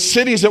the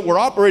cities that we're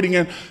operating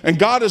in. And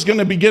God is going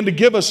to begin to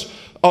give us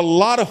a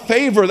lot of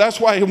favor. That's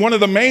why one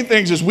of the main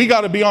things is we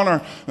got to be on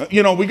our,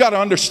 we got to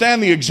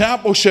understand the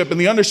exampleship and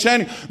the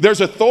understanding. There's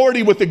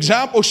authority with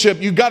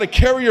exampleship. You got to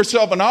carry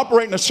yourself and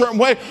operate in a certain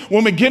way.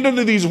 When we get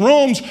into these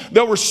rooms,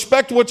 they'll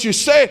respect what you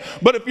say.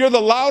 But if you're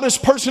the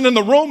loudest person in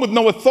the room with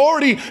no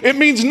authority, it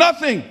means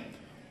nothing.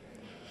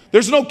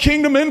 There's no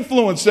kingdom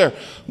influence there.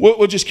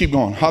 We'll just keep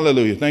going.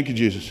 Hallelujah. Thank you,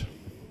 Jesus.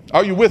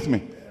 Are you with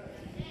me?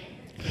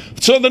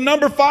 So the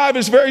number 5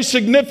 is very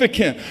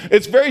significant.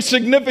 It's very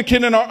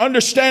significant in our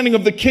understanding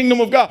of the kingdom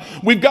of God.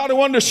 We've got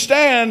to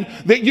understand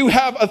that you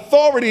have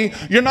authority.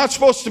 You're not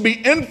supposed to be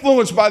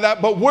influenced by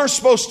that, but we're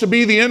supposed to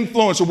be the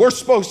influencer. We're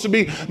supposed to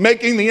be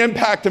making the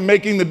impact and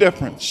making the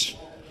difference.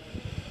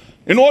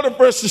 In order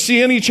for us to see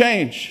any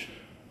change,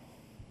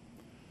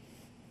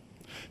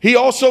 he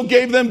also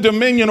gave them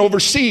dominion over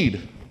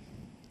seed.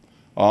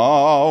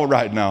 All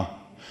right now.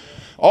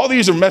 All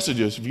these are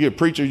messages. If you're a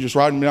preacher, you just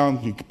write them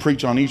down. You can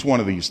preach on each one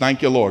of these.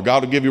 Thank you, Lord.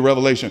 God will give you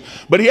revelation.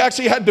 But he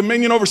actually had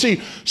dominion over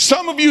seed.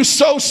 Some of you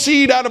sow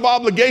seed out of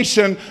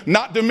obligation,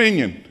 not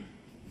dominion.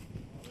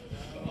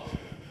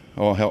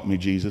 Oh, help me,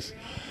 Jesus.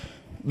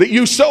 That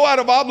you sow out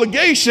of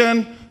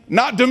obligation,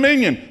 not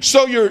dominion.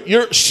 So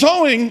you're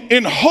sowing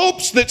in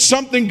hopes that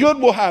something good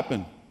will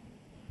happen.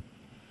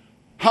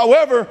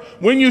 However,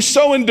 when you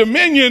sow in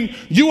dominion,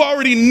 you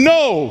already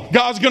know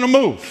God's going to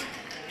move.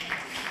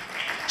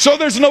 So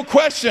there's no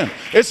question.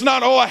 It's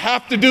not, oh, I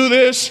have to do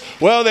this.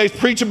 Well, they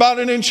preach about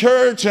it in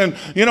church and,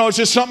 it's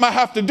just something I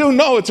have to do.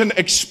 No, it's an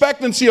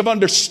expectancy of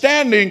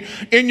understanding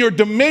in your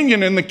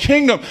dominion in the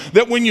kingdom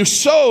that when you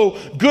sow,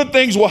 good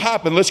things will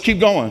happen. Let's keep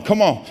going.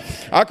 Come on.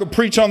 I could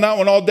preach on that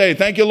one all day.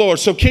 Thank you, Lord.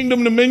 So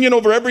kingdom dominion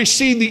over every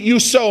seed that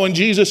you sow in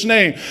Jesus'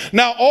 name.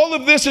 Now, all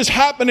of this is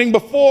happening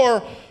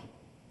before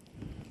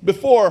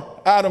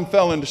Adam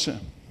fell into sin.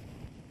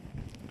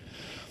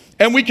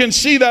 And we can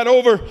see that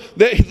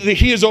that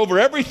he is over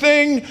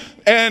everything.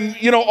 And,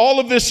 all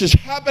of this is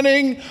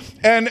happening.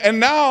 And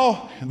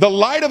now the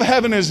light of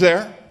heaven is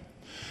there.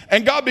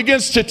 And God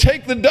begins to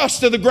take the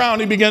dust of the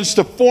ground. He begins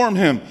to form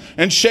him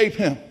and shape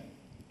him.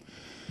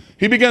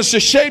 He begins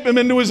to shape him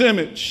into his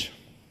image.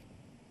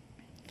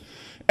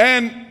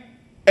 And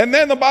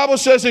then the Bible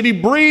says that he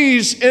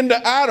breathes into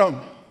Adam.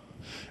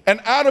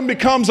 And Adam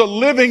becomes a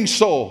living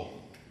soul.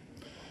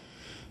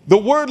 The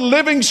word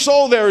living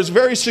soul there is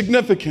very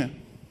significant.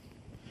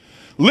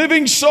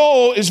 Living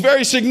soul is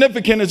very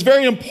significant. It's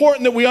very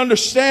important that we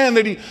understand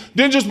that he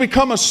didn't just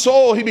become a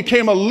soul, he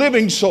became a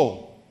living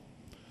soul.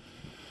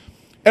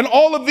 And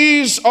all of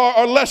these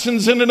are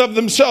lessons in and of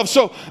themselves.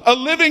 So a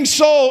living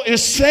soul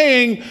is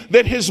saying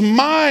that his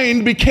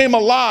mind became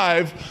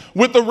alive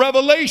with the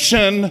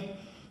revelation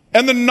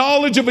and the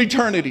knowledge of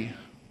eternity.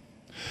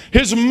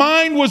 His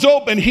mind was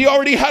open. He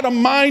already had a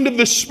mind of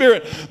the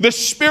Spirit. The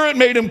Spirit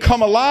made him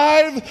come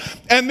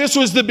alive. And this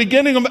was the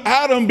beginning of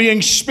Adam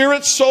being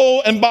spirit,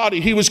 soul, and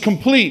body. He was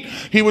complete.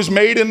 He was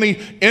made in the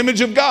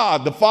image of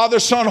God, the Father,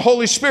 Son,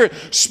 Holy Spirit,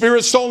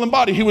 spirit, soul, and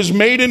body. He was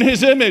made in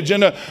his image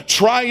in a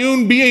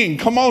triune being.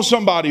 Come on,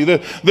 somebody.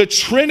 The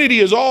Trinity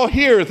is all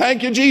here.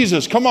 Thank you,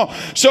 Jesus. Come on.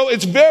 So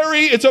it's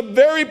a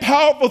very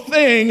powerful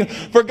thing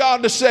for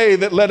God to say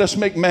that let us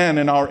make man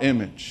in our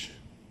image.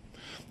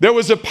 There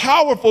was a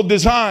powerful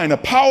design, a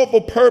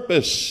powerful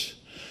purpose.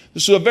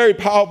 This was a very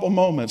powerful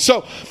moment.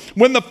 So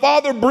when the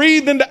Father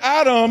breathed into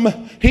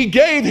Adam, he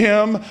gave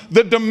him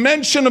the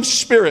dimension of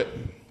spirit.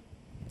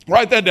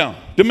 Write that down.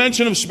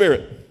 Dimension of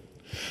spirit.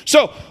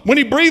 So when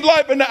he breathed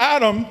life into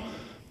Adam,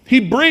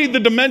 he breathed the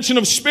dimension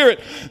of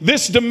spirit.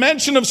 This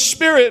dimension of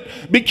spirit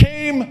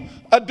became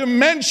a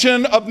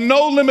dimension of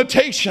no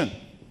limitation.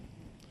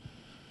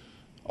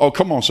 Oh,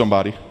 come on,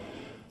 somebody.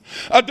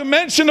 A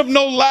dimension of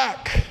no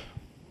lack.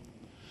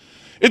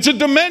 It's a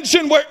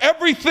dimension where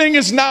everything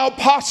is now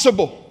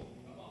possible.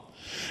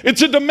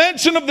 It's a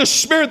dimension of the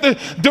Spirit, the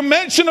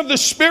dimension of the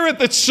Spirit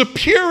that's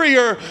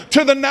superior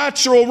to the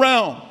natural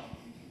realm.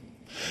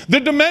 The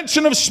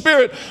dimension of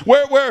spirit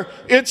where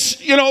it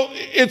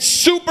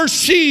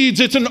supersedes,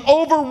 it's an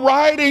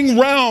overriding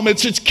realm.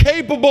 It's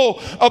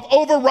capable of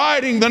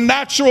overriding the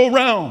natural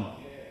realm.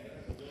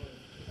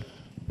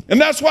 And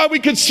that's why we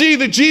could see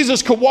that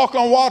Jesus could walk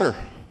on water.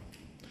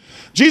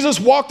 Jesus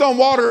walked on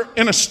water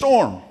in a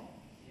storm.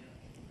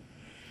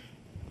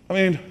 I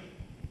mean,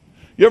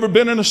 you ever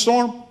been in a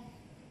storm?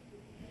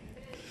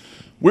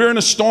 We're in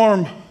a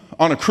storm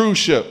on a cruise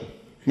ship,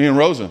 me and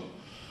Rosa.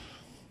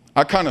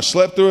 I kind of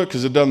slept through it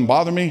because it doesn't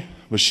bother me,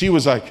 but she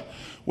was like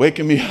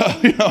waking me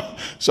up.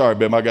 Sorry,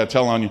 babe, I got to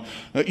tell on you.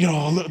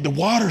 The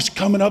water's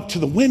coming up to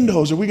the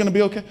windows. Are we going to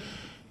be okay?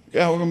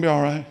 Yeah, we're going to be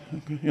all right.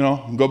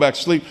 Go back to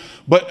sleep.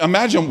 But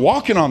imagine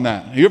walking on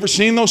that. Have you ever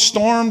seen those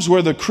storms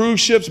where the cruise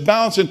ships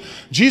bounce and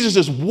Jesus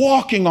is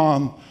walking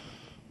on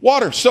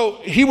water? So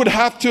he would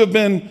have to have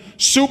been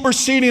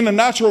superseding the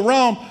natural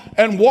realm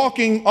and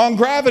walking on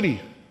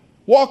gravity,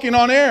 walking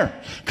on air,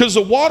 because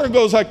the water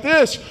goes like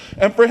this.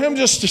 And for him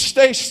just to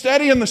stay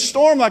steady in the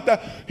storm like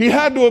that, he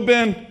had to have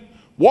been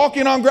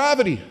walking on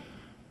gravity.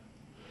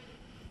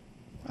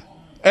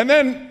 And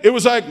then it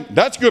was like,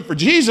 that's good for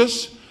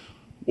Jesus.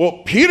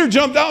 Well, Peter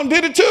jumped out and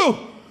did it too.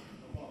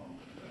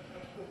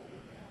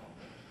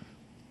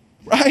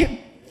 Right?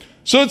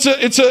 So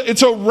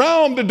it's a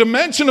realm, the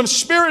dimension of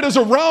spirit is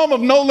a realm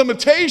of no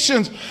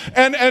limitations.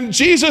 And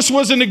Jesus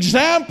was an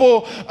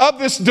example of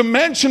this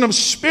dimension of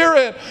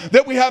spirit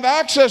that we have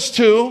access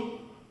to.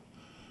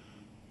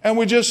 And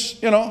we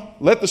just,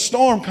 let the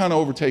storm kind of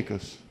overtake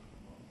us.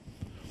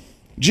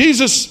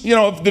 Jesus,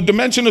 the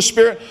dimension of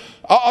spirit,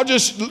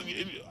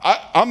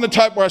 I'm the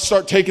type where I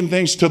start taking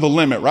things to the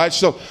limit, right?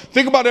 So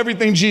think about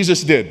everything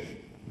Jesus did.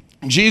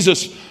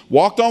 Jesus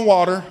walked on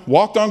water,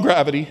 walked on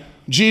gravity.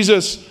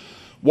 Jesus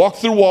walked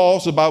through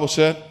walls, the Bible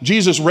said.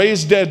 Jesus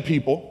raised dead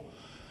people,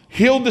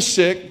 healed the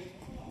sick,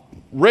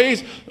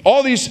 raised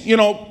all these,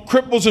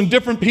 cripples and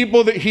different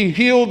people that he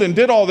healed and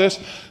did all this.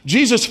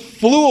 Jesus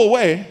flew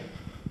away,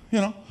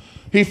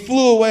 he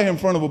flew away in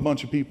front of a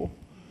bunch of people.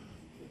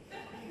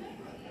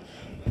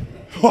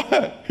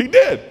 What? He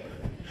did.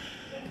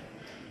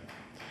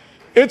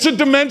 It's a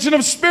dimension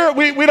of spirit.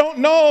 We don't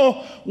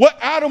know what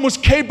Adam was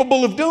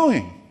capable of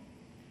doing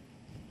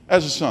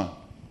as a son.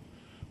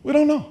 We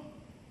don't know.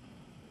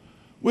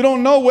 We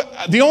don't know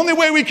the only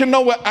way we can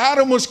know what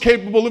Adam was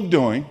capable of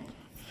doing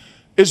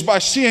is by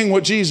seeing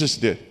what Jesus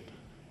did.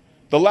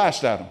 The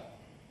last Adam.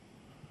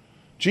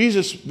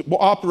 Jesus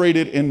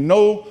operated in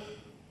no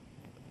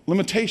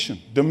limitation,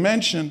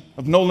 dimension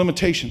of no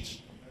limitations.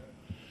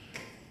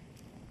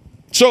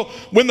 So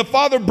when the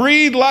Father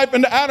breathed life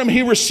into Adam,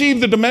 he received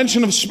the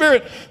dimension of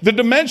spirit. The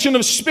dimension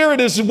of spirit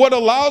is what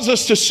allows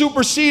us to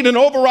supersede and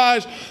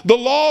override the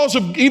laws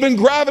of even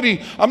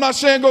gravity. I'm not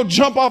saying go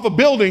jump off a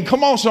building.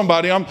 Come on,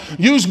 somebody.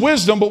 Use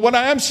wisdom. But what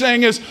I am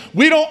saying is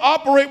we don't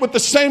operate with the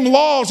same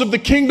laws of the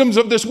kingdoms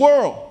of this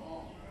world.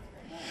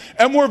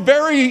 And we're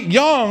very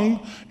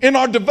young in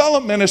our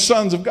development as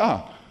sons of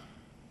God.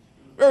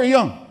 Very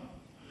young.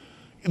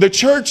 The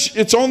church,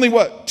 it's only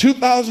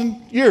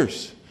 2,000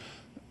 years.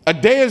 A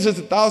day is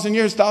 1,000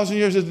 years, 1,000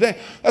 years is a day.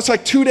 That's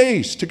like 2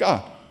 days to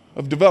God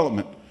of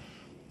development.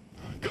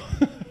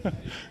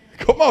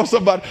 Come on,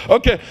 somebody.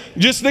 Okay,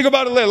 just think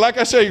about it later. Like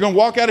I said, you're going to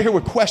walk out of here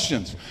with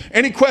questions.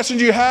 Any questions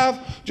you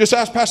have, just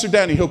ask Pastor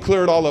Danny. He'll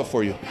clear it all up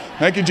for you.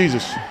 Thank you,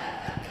 Jesus.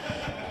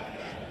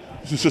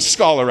 This is a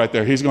scholar right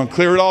there. He's going to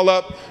clear it all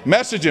up.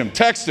 Message him,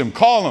 text him,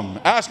 call him,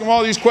 ask him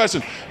all these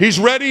questions. He's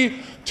ready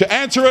to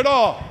answer it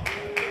all.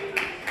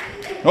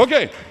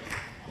 Okay.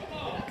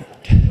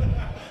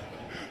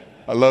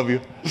 I love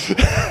you.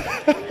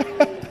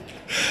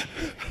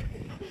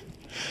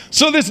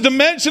 So this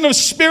dimension of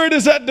spirit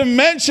is that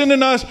dimension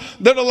in us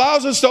that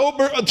allows us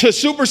to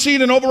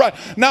supersede and override.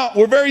 Now,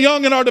 we're very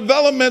young in our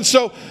development,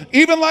 so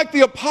even like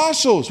the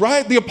apostles,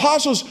 right? The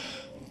apostles,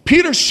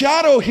 Peter's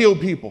shadow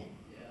healed people.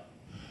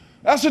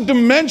 That's a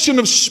dimension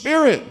of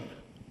spirit.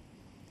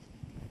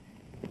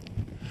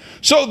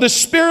 So the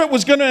Spirit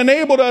was going to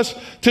enable us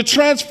to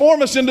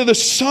transform us into the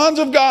sons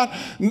of God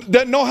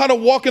that know how to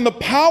walk in the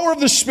power of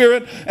the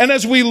Spirit. And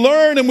as we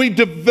learn and we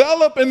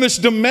develop in this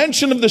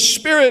dimension of the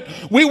Spirit,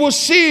 we will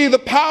see the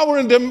power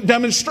and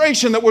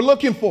demonstration that we're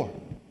looking for.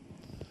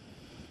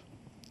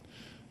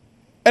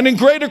 And in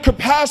greater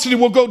capacity,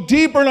 we'll go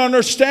deeper in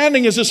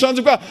understanding as the sons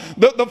of God.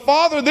 The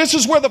Father, this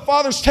is where the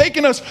Father's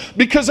taken us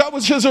because that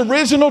was His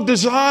original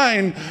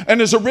design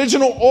and His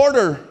original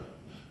order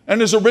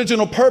and His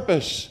original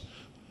purpose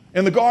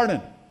in the garden.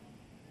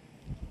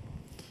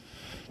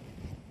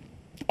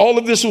 All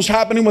of this was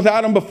happening with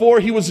Adam before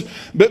he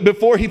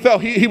fell.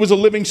 He was a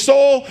living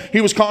soul.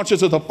 He was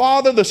conscious of the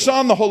Father, the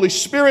Son, the Holy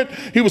Spirit.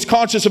 He was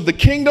conscious of the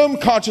kingdom,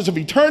 conscious of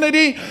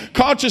eternity,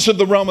 conscious of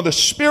the realm of the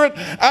Spirit.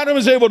 Adam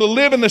was able to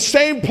live in the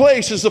same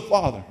place as the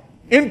Father,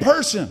 in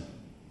person.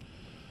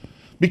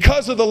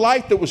 Because of the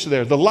light that was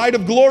there. The light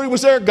of glory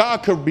was there.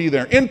 God could be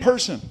there in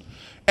person.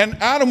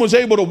 And Adam was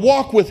able to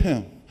walk with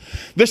Him.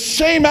 The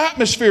same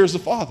atmosphere as the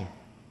Father.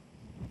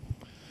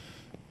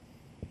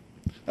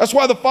 That's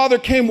why the Father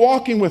came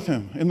walking with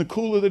Him in the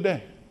cool of the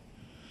day.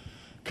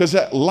 Because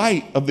that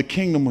light of the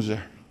kingdom was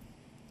there.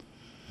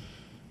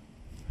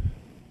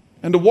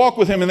 And to walk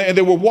with Him, and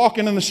they were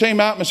walking in the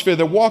same atmosphere.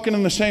 They're walking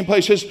in the same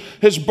place.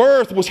 His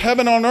birth was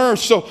heaven on earth,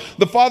 so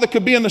the Father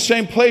could be in the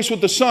same place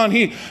with the Son.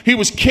 He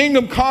was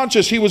kingdom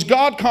conscious. He was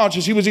God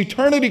conscious. He was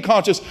eternity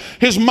conscious.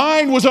 His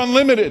mind was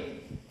unlimited.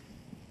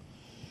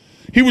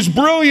 He was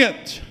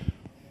brilliant.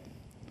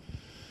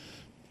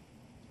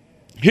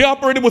 He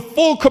operated with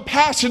full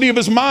capacity of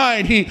his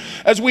mind.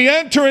 As we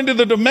enter into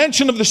the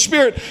dimension of the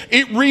Spirit,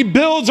 it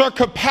rebuilds our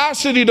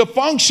capacity to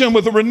function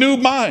with a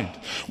renewed mind.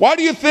 Why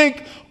do you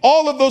think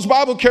all of those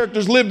Bible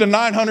characters lived to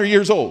 900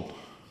 years old?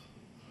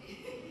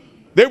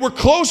 They were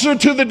closer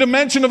to the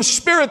dimension of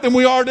spirit than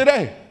we are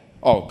today.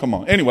 Oh, come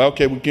on. Anyway,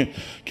 okay, we can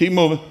keep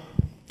moving.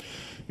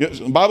 Yes,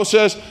 the Bible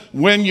says,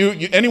 when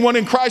anyone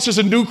in Christ is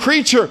a new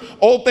creature,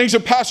 old things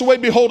have passed away.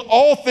 Behold,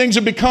 all things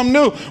have become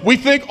new. We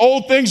think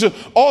all things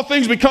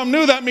become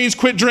new. That means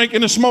quit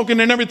drinking and smoking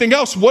and everything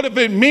else. What if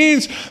it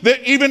means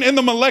that even in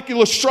the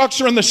molecular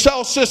structure and the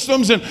cell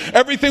systems and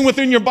everything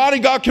within your body,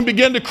 God can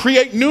begin to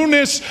create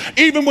newness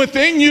even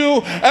within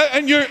you?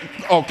 And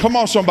oh, come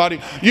on,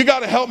 somebody. You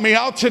got to help me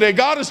out today.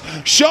 God is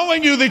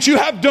showing you that you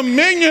have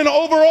dominion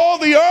over all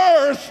the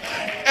earth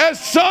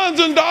as sons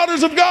and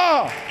daughters of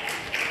God.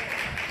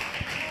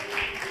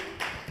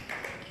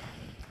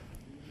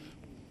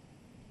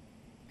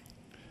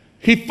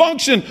 He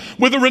functioned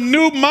with a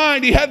renewed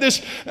mind. He had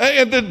this,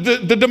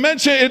 the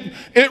dimension,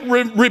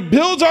 it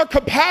rebuilds our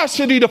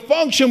capacity to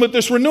function with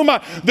this renewed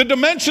mind. The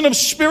dimension of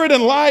spirit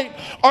and light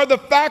are the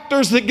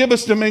factors that give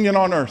us dominion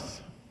on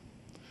earth.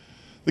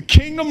 The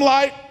kingdom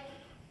light,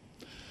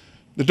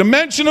 the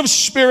dimension of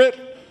spirit,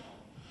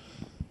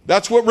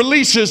 that's what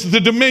releases the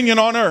dominion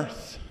on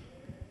earth.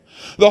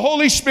 The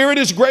Holy Spirit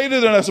is greater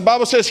than us. The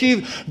Bible says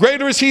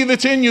greater is he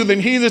that's in you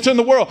than he that's in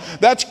the world.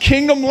 That's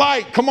kingdom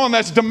light. Come on,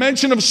 that's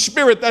dimension of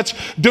spirit. That's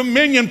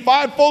dominion,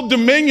 fivefold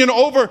dominion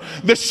over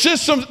the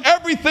systems,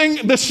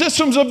 everything, the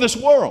systems of this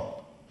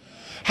world.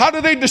 How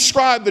do they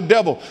describe the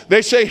devil?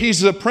 They say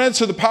he's the prince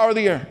of the power of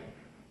the air.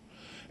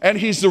 And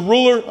he's the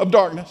ruler of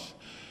darkness.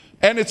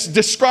 And it's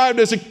described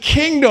as a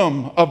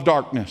kingdom of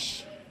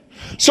darkness.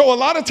 So a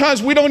lot of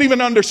times we don't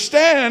even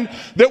understand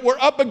that we're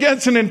up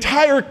against an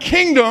entire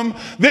kingdom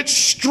that's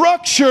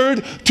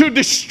structured to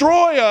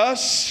destroy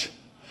us.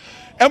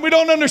 And we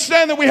don't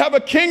understand that we have a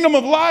kingdom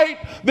of light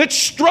that's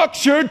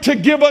structured to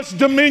give us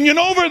dominion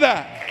over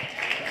that.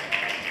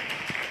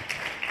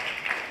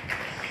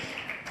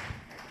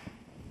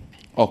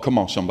 Oh, come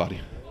on, somebody.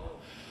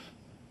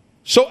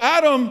 So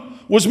Adam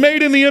was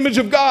made in the image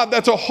of God.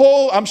 That's a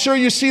whole, I'm sure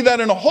you see that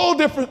in a whole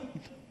different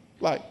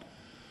light.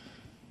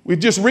 We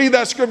just read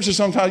that scripture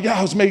sometimes. Yeah,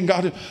 I was made in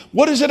God.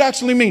 What does it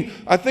actually mean?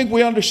 I think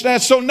we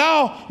understand. So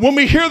now when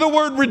we hear the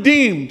word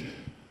redeemed,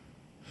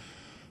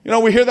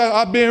 we hear that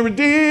I've been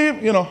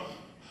redeemed,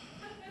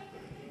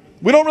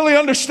 we don't really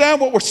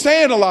understand what we're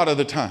saying a lot of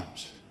the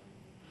times.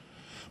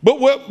 But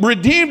what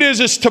redeemed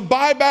is to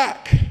buy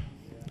back,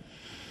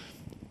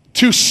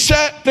 to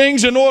set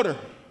things in order.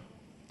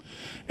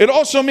 It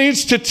also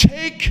means to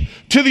take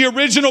to the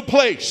original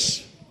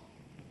place.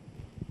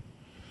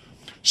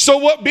 So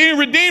what being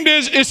redeemed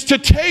is to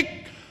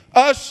take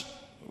us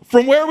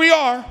from where we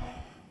are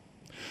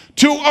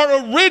to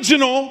our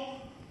original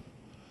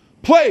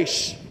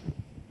place,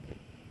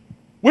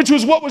 which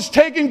was what was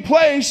taking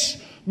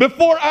place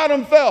before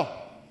Adam fell.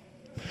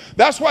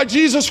 That's why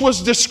Jesus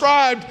was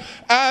described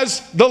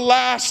as the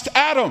last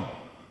Adam.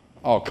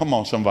 Oh, come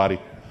on,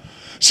 somebody.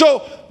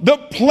 So the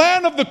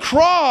plan of the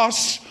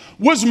cross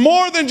was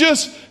more than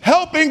just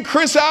helping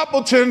Chris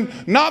Appleton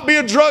not be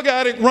a drug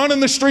addict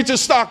running the streets of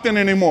Stockton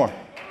anymore.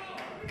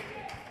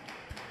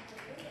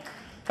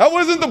 That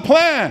wasn't the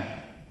plan.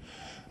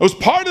 It was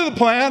part of the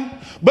plan.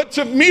 But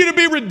to me, to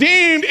be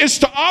redeemed is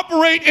to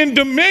operate in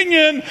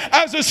dominion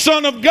as a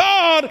son of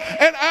God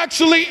and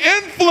actually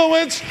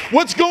influence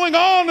what's going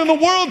on in the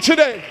world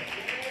today.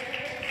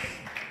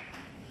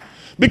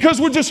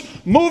 Because we're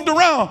just moved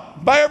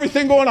around by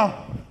everything going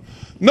on.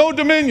 No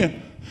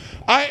dominion.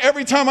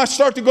 Every time I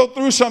start to go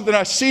through something,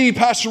 I see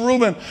Pastor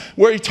Ruben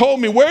where he told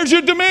me, where's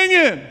your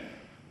dominion?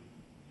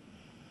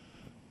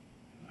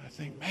 I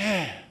think,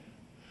 man,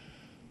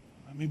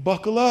 let me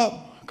buckle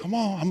up. Come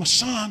on, I'm a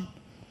son.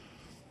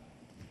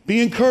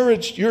 Be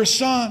encouraged. You're a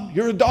son.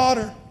 You're a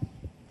daughter.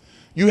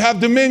 You have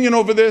dominion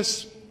over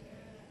this.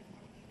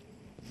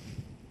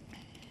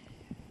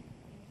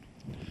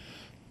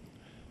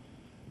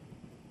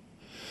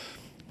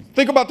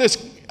 Think about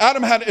this.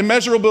 Adam had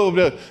immeasurable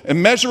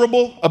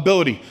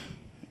ability.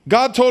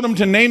 God told him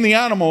to name the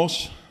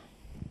animals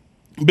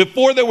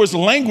before there was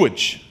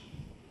language.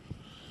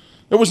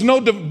 There was no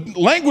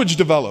language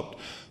developed.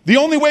 The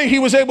only way he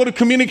was able to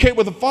communicate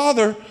with the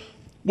Father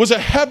was a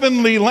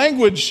heavenly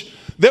language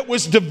that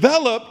was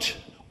developed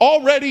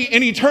already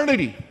in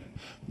eternity.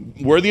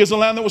 Worthy is the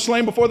Lamb that was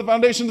slain before the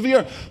foundations of the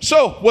earth.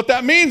 So what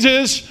that means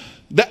is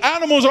the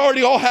animals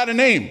already all had a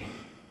name.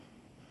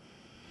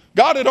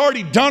 God had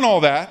already done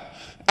all that.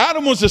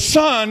 Adam was a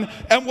son,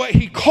 and what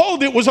he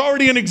called it was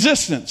already in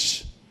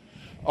existence.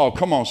 Oh,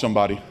 come on,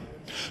 somebody.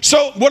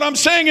 So what I'm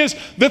saying is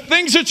the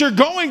things that you're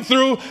going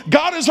through,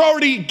 God is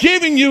already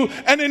giving you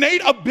an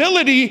innate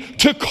ability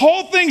to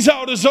call things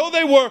out as though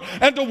they were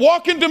and to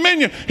walk in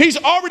dominion. He's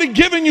already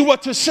given you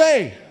what to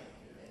say.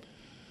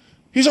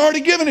 He's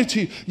already given it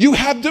to you. You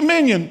have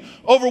dominion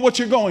over what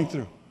you're going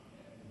through.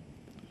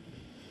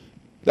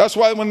 That's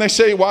why when they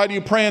say, why do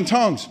you pray in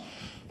tongues?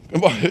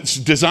 It's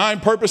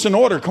design, purpose, and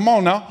order. Come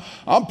on now.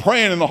 I'm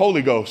praying in the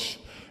Holy Ghost.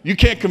 You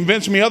can't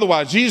convince me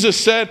otherwise.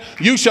 Jesus said,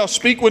 you shall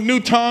speak with new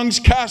tongues,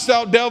 cast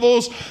out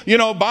devils,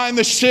 bind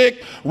the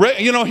sick.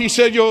 He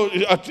said, you'll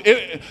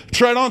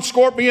tread on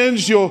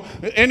scorpions,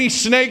 any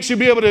snakes, you'll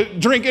be able to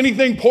drink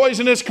anything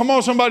poisonous. Come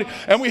on, somebody.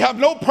 And we have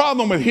no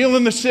problem with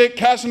healing the sick,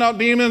 casting out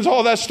demons,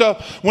 all that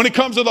stuff. When it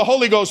comes to the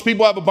Holy Ghost,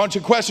 people have a bunch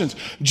of questions.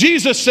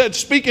 Jesus said,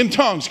 speak in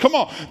tongues. Come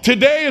on.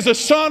 Today is a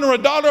son or a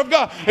daughter of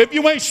God. If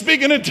you ain't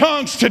speaking in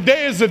tongues,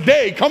 today is the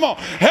day. Come on.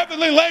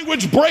 Heavenly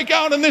language break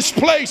out in this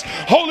place.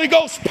 Holy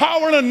Ghost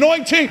power and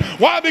anointing.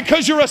 Why?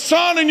 Because you're a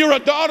son and you're a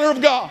daughter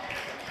of God.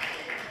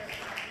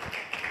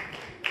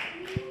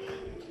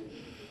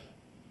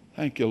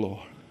 Thank you,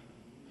 Lord.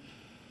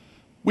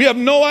 We have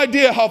no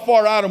idea how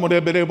far Adam would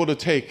have been able to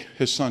take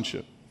his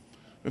sonship.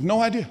 We have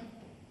no idea.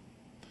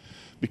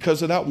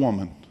 Because of that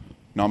woman.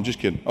 No, I'm just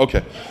kidding.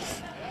 Okay.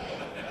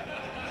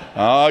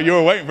 Oh, you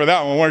were waiting for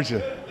that one, weren't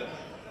you?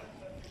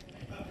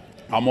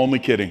 I'm only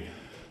kidding.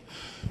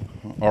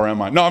 Or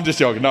am I? No, I'm just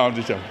joking.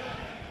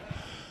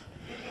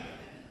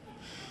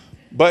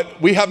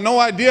 But we have no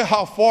idea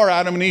how far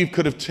Adam and Eve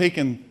could have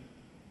taken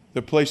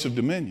their place of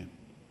dominion.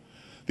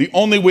 The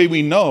only way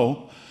we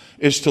know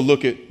is to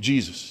look at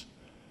Jesus.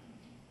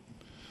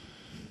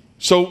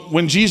 So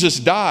when Jesus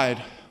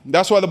died,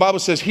 that's why the Bible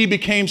says he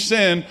became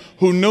sin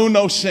who knew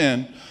no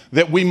sin,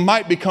 that we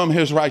might become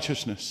his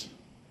righteousness.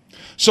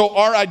 So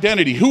our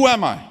identity, who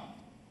am I?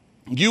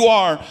 You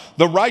are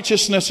the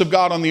righteousness of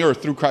God on the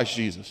earth through Christ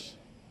Jesus.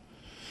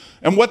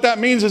 And what that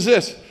means is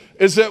this,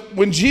 is that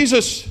when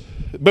Jesus,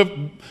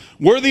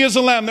 worthy is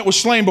the Lamb that was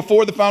slain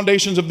before the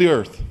foundations of the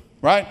earth,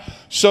 right?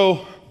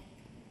 So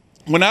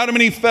when Adam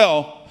and Eve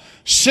fell,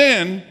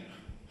 sin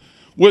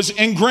was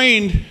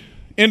ingrained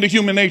into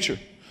human nature.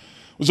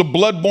 It was a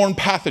blood-borne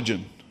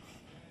pathogen,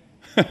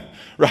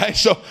 right?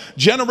 So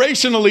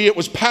generationally, it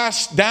was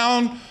passed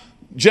down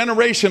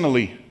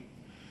generationally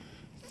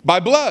by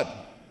blood.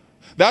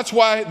 That's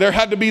why there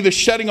had to be the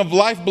shedding of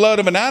lifeblood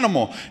of an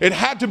animal. It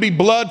had to be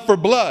blood for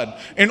blood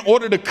in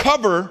order to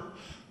cover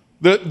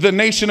the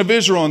nation of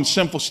Israel in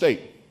sinful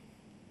state.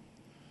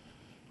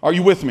 Are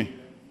you with me?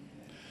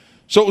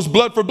 So it was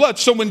blood for blood.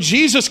 So when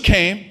Jesus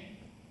came,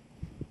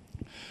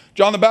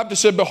 John the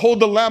Baptist said, behold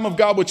the Lamb of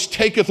God which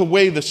taketh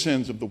away the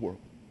sins of the world.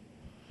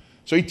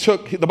 So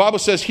the Bible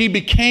says he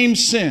became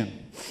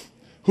sin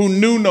who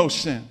knew no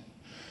sin,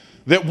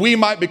 that we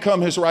might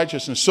become his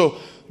righteousness. So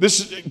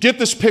get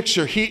this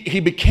picture. He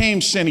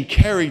became sin. He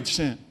carried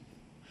sin.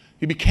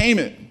 He became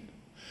it.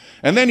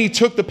 And then he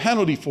took the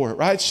penalty for it,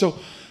 right? So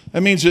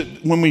that means that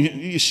when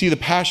you see the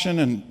passion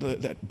and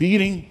that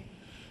beating.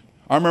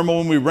 I remember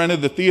when we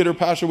rented the theater,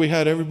 Pastor, we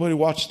had everybody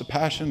watch the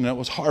passion. And it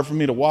was hard for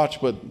me to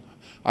watch, but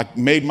I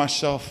made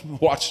myself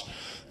watch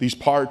these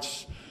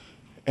parts.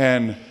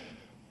 And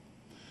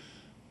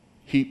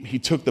he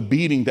took the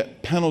beating,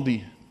 that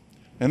penalty.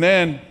 And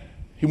then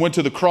he went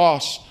to the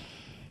cross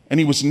and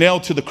he was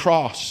nailed to the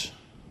cross.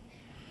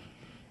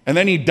 And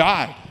then he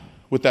died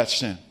with that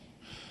sin.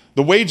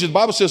 The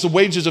Bible says the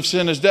wages of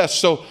sin is death.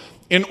 So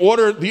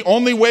the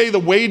only way the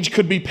wage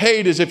could be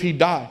paid is if he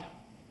died.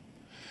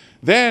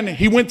 Then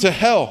he went to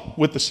hell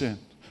with the sin.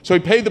 So he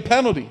paid the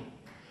penalty.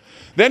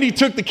 Then he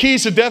took the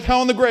keys to death,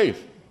 hell, and the grave.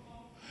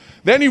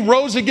 Then he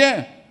rose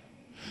again.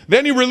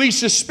 Then he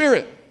released his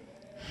spirit.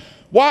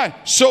 Why?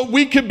 So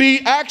we could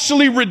be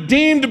actually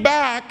redeemed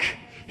back.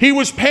 He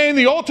was paying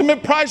the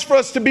ultimate price for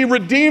us to be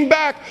redeemed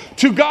back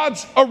to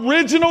God's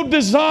original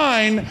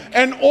design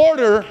and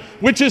order,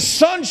 which is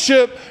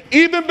sonship,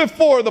 even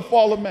before the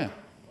fall of man.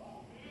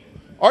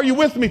 Are you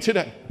with me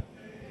today?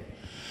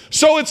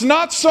 So it's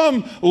not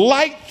some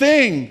light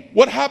thing,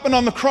 what happened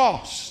on the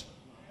cross.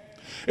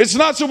 It's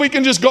not so we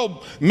can just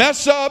go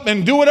mess up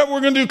and do whatever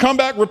we're going to do, come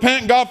back,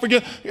 repent, and God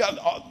forgive.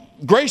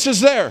 Grace is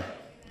there.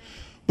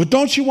 But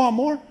don't you want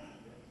more?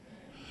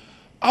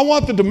 I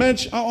want the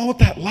dimension. I want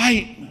that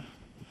light. I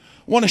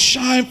want to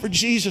shine for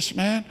Jesus,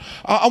 man.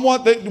 I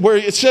want that where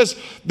it says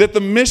that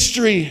the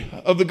mystery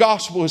of the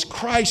gospel is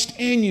Christ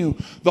in you,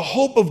 the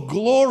hope of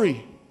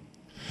glory.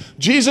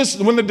 Jesus,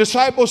 when the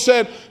disciples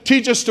said,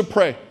 teach us to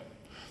pray.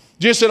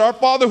 Jesus said, our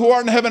Father who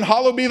art in heaven,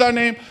 hallowed be thy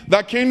name.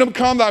 Thy kingdom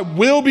come, thy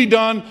will be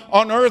done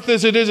on earth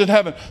as it is in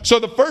heaven. So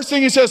the first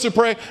thing he says to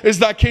pray is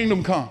thy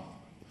kingdom come.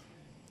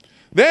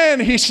 Then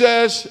he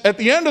says at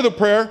the end of the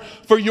prayer,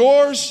 for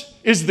yours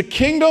is the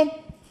kingdom,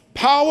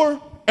 power,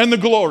 and the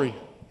glory.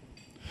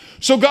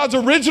 So God's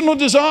original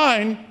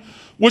design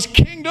was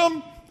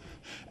kingdom,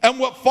 and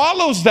what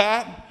follows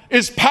that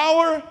is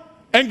power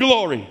and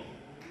glory.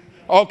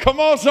 Oh,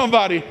 come on,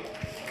 somebody.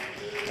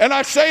 And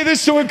I say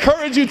this to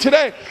encourage you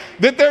today,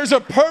 that there's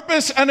a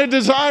purpose and a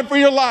design for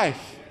your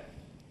life.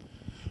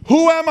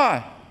 Who am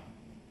I?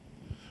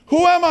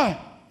 Who am I?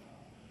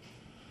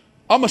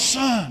 I'm a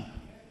son.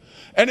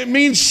 And it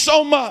means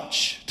so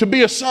much to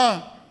be a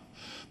son.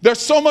 There's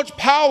so much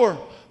power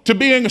to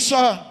being a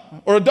son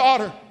or a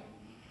daughter.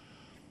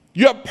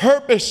 You have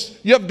purpose.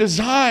 You have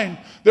design.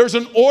 There's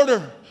an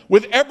order.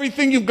 With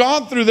everything you've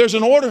gone through, there's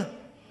an order.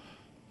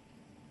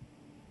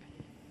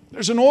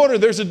 There's an order.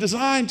 There's a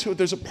design to it.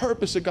 There's a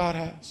purpose that God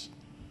has.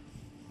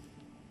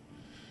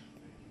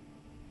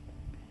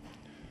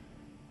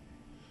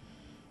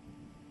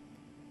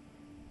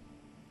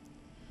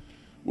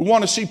 We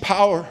want to see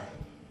power.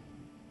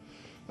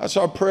 That's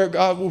our prayer,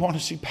 God. We want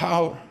to see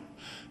power.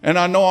 And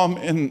I know I'm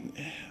in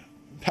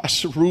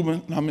Pastor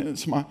Ruben.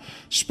 It's my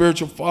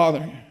spiritual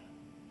father.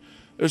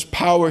 There's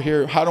power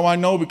here. How do I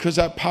know? Because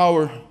that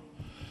power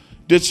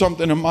did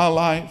something in my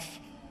life.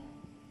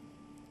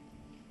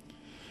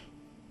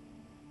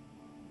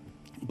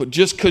 But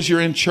just because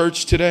you're in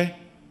church today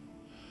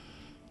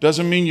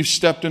doesn't mean you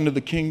stepped into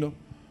the kingdom.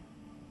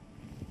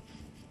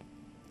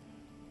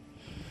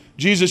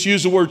 Jesus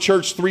used the word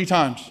church 3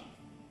 times,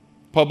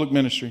 public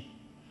ministry.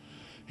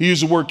 He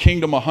used the word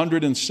kingdom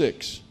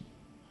 106.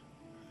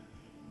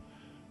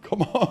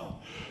 Come on.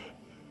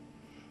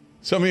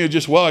 Some of you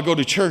just, I go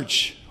to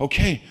church.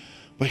 Okay.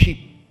 But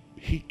he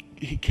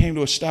came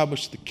to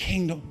establish the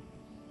kingdom.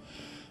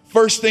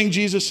 First thing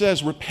Jesus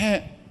says,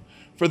 repent,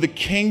 for the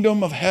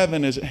kingdom of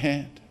heaven is at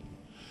hand.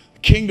 The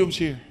Kingdom's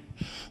here.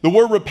 The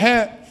word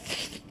repent,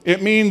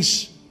 it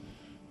means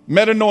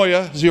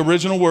metanoia is the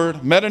original word.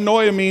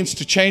 Metanoia means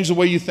to change the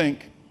way you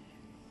think.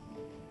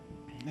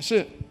 That's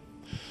it.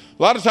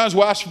 A lot of times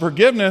we'll ask for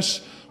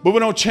forgiveness, but we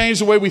don't change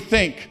the way we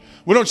think.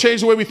 We don't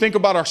change the way we think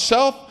about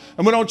ourselves.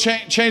 And we don't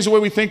change the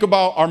way we think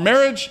about our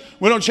marriage.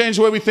 We don't change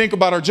the way we think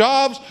about our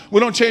jobs. We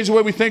don't change the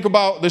way we think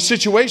about the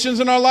situations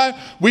in our life.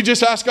 We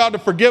just ask God to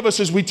forgive us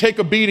as we take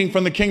a beating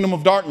from the kingdom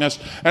of darkness.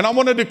 And I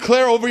want to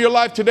declare over your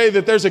life today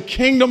that there's a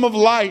kingdom of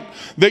light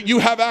that you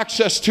have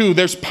access to.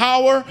 There's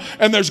power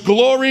and there's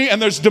glory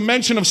and there's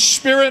dimension of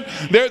spirit.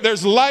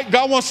 There's light.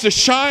 God wants to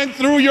shine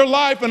through your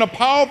life in a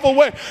powerful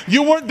way.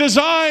 You weren't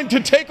designed to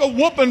take a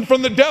whooping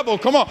from the devil.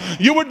 Come on.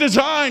 You were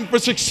designed for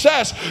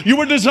success. You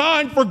were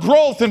designed for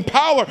growth and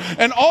power.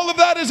 And all of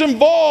that is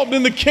involved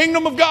in the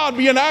kingdom of God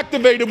being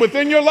activated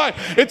within your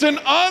life. It's an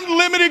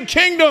unlimited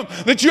kingdom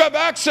that you have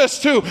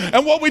access to.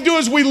 And what we do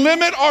is we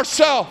limit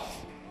ourselves.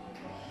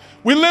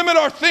 We limit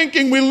our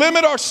thinking. We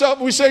limit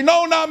ourselves. We say,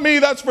 no, not me.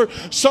 That's for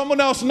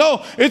someone else.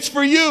 No, it's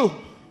for you.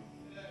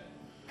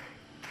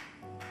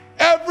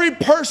 Every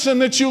person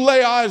that you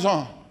lay eyes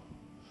on,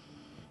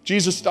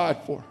 Jesus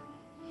died for,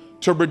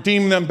 to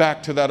redeem them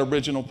back to that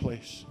original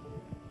place.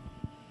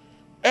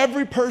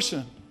 Every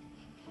person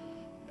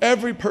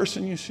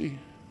you see.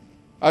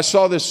 I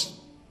saw this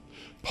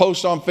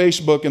post on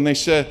Facebook and they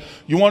said,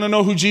 you want to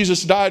know who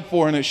Jesus died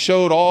for? And it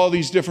showed all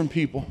these different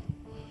people.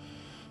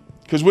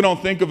 Because we don't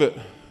think of it.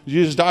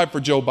 Jesus died for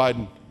Joe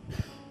Biden.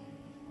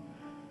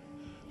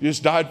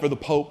 Jesus died for the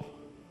Pope.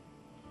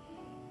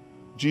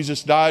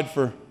 Jesus died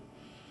for,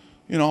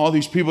 all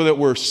these people that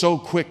we're so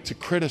quick to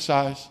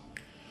criticize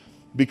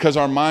because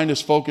our mind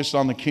is focused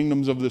on the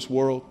kingdoms of this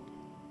world.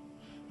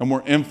 And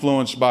we're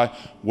influenced by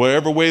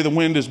wherever way the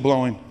wind is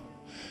blowing.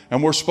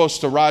 And we're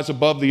supposed to rise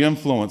above the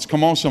influence.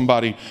 Come on,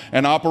 somebody.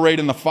 And operate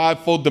in the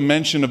fivefold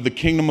dimension of the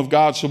kingdom of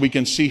God so we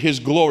can see His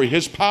glory,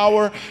 His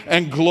power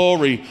and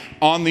glory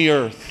on the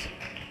earth.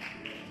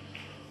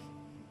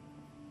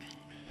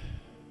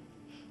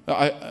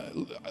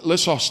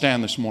 Let's all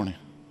stand this morning.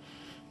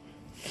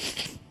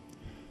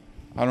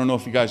 I don't know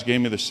if you guys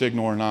gave me the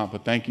signal or not,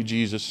 but thank you,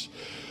 Jesus.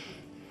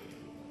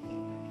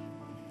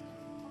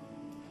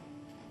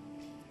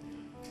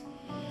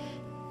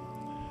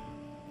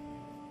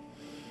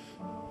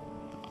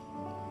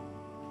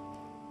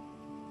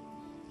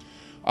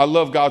 I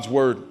love God's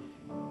word.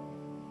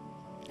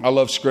 I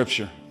love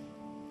scripture.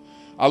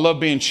 I love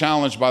being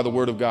challenged by the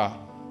word of God.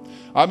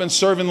 I've been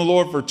serving the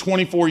Lord for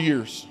 24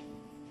 years.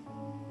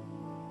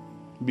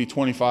 It'll be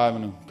 25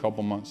 in a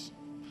couple months.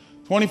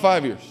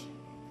 25 years.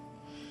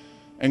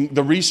 And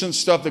the recent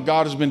stuff that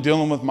God has been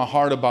dealing with my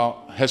heart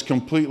about has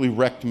completely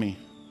wrecked me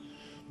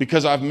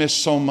because I've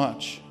missed so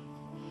much.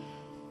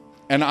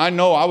 And I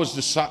know I was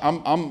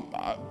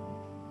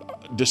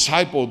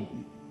discipled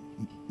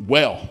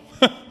well.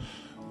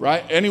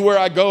 Right? Anywhere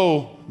I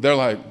go, they're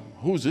like,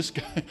 who's this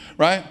guy?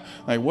 Right?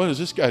 Like, what is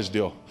this guy's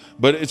deal?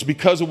 But it's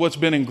because of what's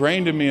been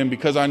ingrained in me and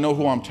because I know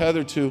who I'm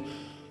tethered to.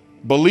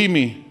 Believe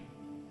me,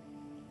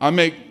 I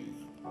make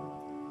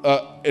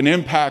an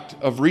impact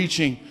of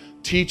reaching,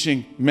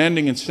 teaching,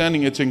 mending, and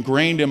sending. It's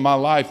ingrained in my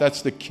life.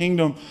 That's the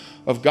kingdom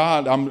of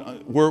God.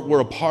 We're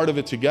a part of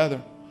it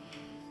together.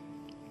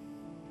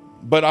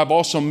 But I've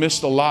also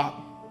missed a lot.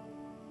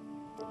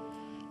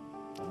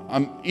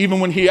 Even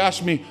when he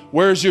asked me,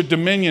 where's your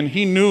dominion?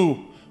 He knew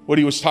what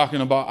he was talking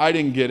about. I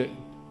didn't get it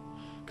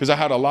because I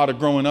had a lot of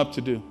growing up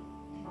to do.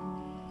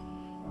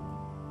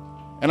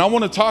 And I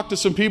want to talk to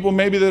some people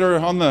maybe that are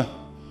on the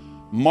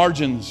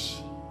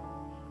margins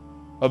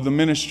of the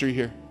ministry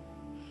here,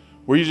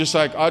 where you're just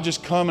like, I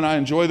just come and I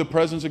enjoy the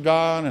presence of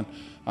God and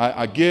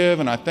I give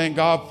and I thank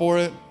God for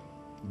it.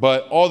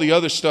 But all the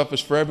other stuff is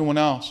for everyone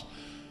else.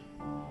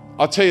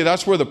 I'll tell you,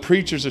 that's where the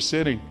preachers are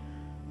sitting.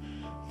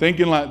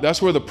 Thinking like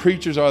that's where the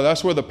preachers are.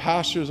 That's where the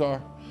pastors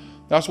are.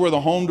 That's where the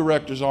home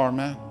directors are,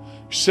 man.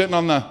 You're sitting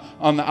on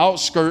the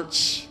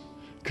outskirts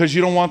because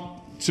you don't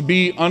want to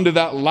be under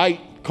that light.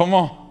 Come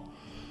on.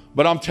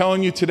 But I'm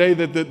telling you today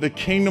that the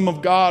kingdom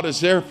of God is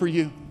there for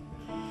you.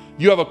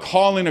 You have a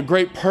calling, a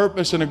great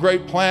purpose, and a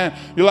great plan.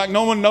 You're like,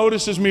 no one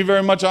notices me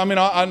very much. I mean,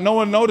 no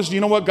one notices.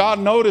 You know what? God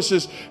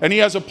notices, and He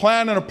has a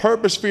plan and a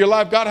purpose for your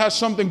life. God has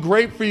something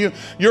great for you.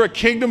 You're a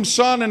kingdom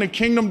son and a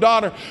kingdom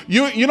daughter.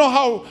 You know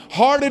how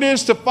hard it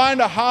is to find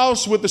a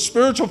house with a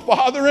spiritual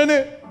father in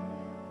it?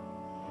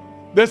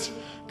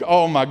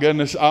 Oh my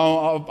goodness,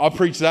 I'll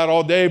preach that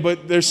all day,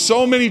 but there's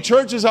so many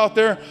churches out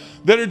there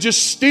that are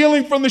just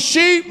stealing from the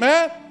sheep,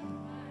 man.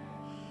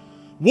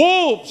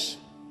 Wolves.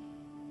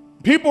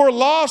 People are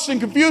lost and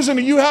confused, and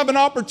you have an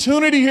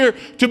opportunity here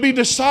to be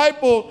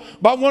discipled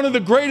by one of the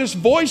greatest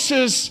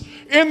voices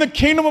in the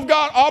kingdom of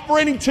God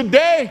operating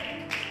today.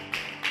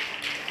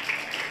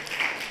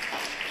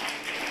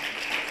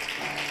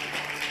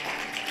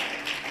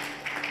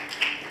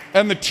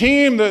 And the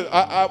team that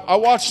I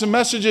watch the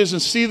messages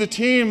and see the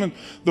team and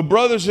the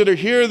brothers that are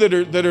here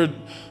that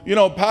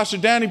are Pastor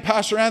Danny,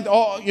 Pastor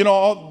Anthony,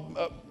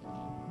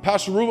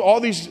 Pastor Ruben, all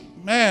these,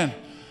 man,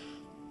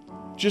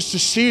 just to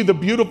see the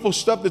beautiful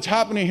stuff that's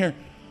happening here.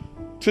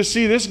 to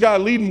see this guy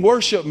leading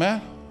worship,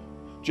 man.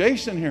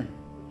 Jason here.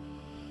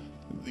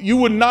 You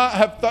would not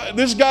have thought,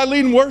 this guy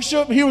leading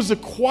worship, he was the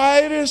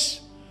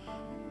quietest.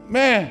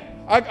 Man,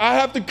 I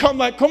have to come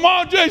like, come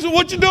on, Jason,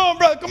 what you doing,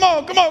 brother? Come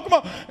on, come on, come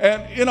on.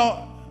 And, you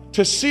know,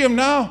 to see him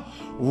now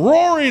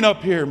roaring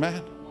up here,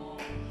 man.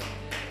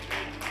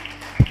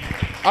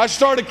 I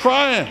started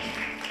crying.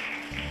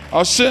 I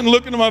was sitting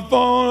looking at my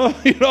phone,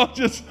 you know,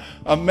 just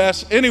a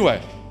mess.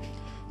 Anyway,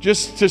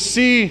 just to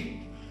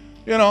see,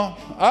 you know,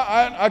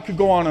 I could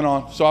go on and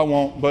on, so I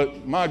won't.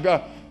 But my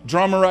God,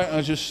 drummer, right?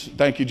 I just,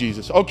 thank you,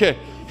 Jesus. Okay.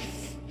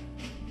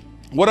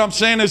 What I'm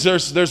saying is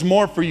there's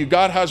more for you.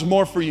 God has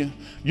more for you.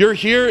 You're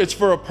here, it's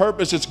for a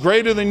purpose. It's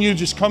greater than you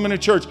just coming to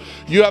church.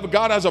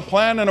 God has a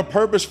plan and a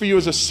purpose for you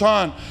as a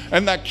son.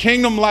 And that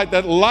kingdom light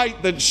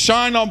that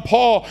shined on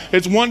Paul,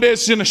 it's one day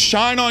it's going to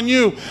shine on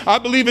you. I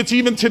believe it's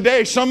even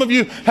today. Some of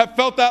you have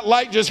felt that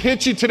light just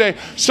hit you today.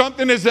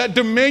 Something is that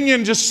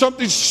dominion, just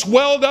something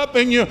swelled up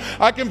in you.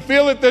 I can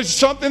feel it. There's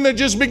something that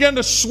just began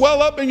to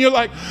swell up in you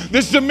like,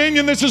 this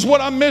dominion, this is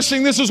what I'm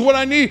missing. This is what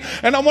I need.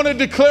 And I want to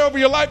declare over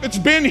your life, it's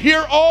been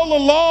here all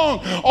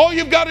along. All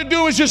you've got to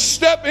do is just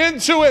step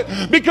into it.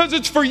 Because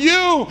it's for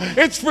you.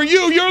 It's for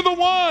you. You're the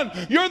one.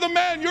 You're the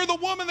man. You're the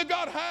woman that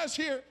God has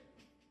here.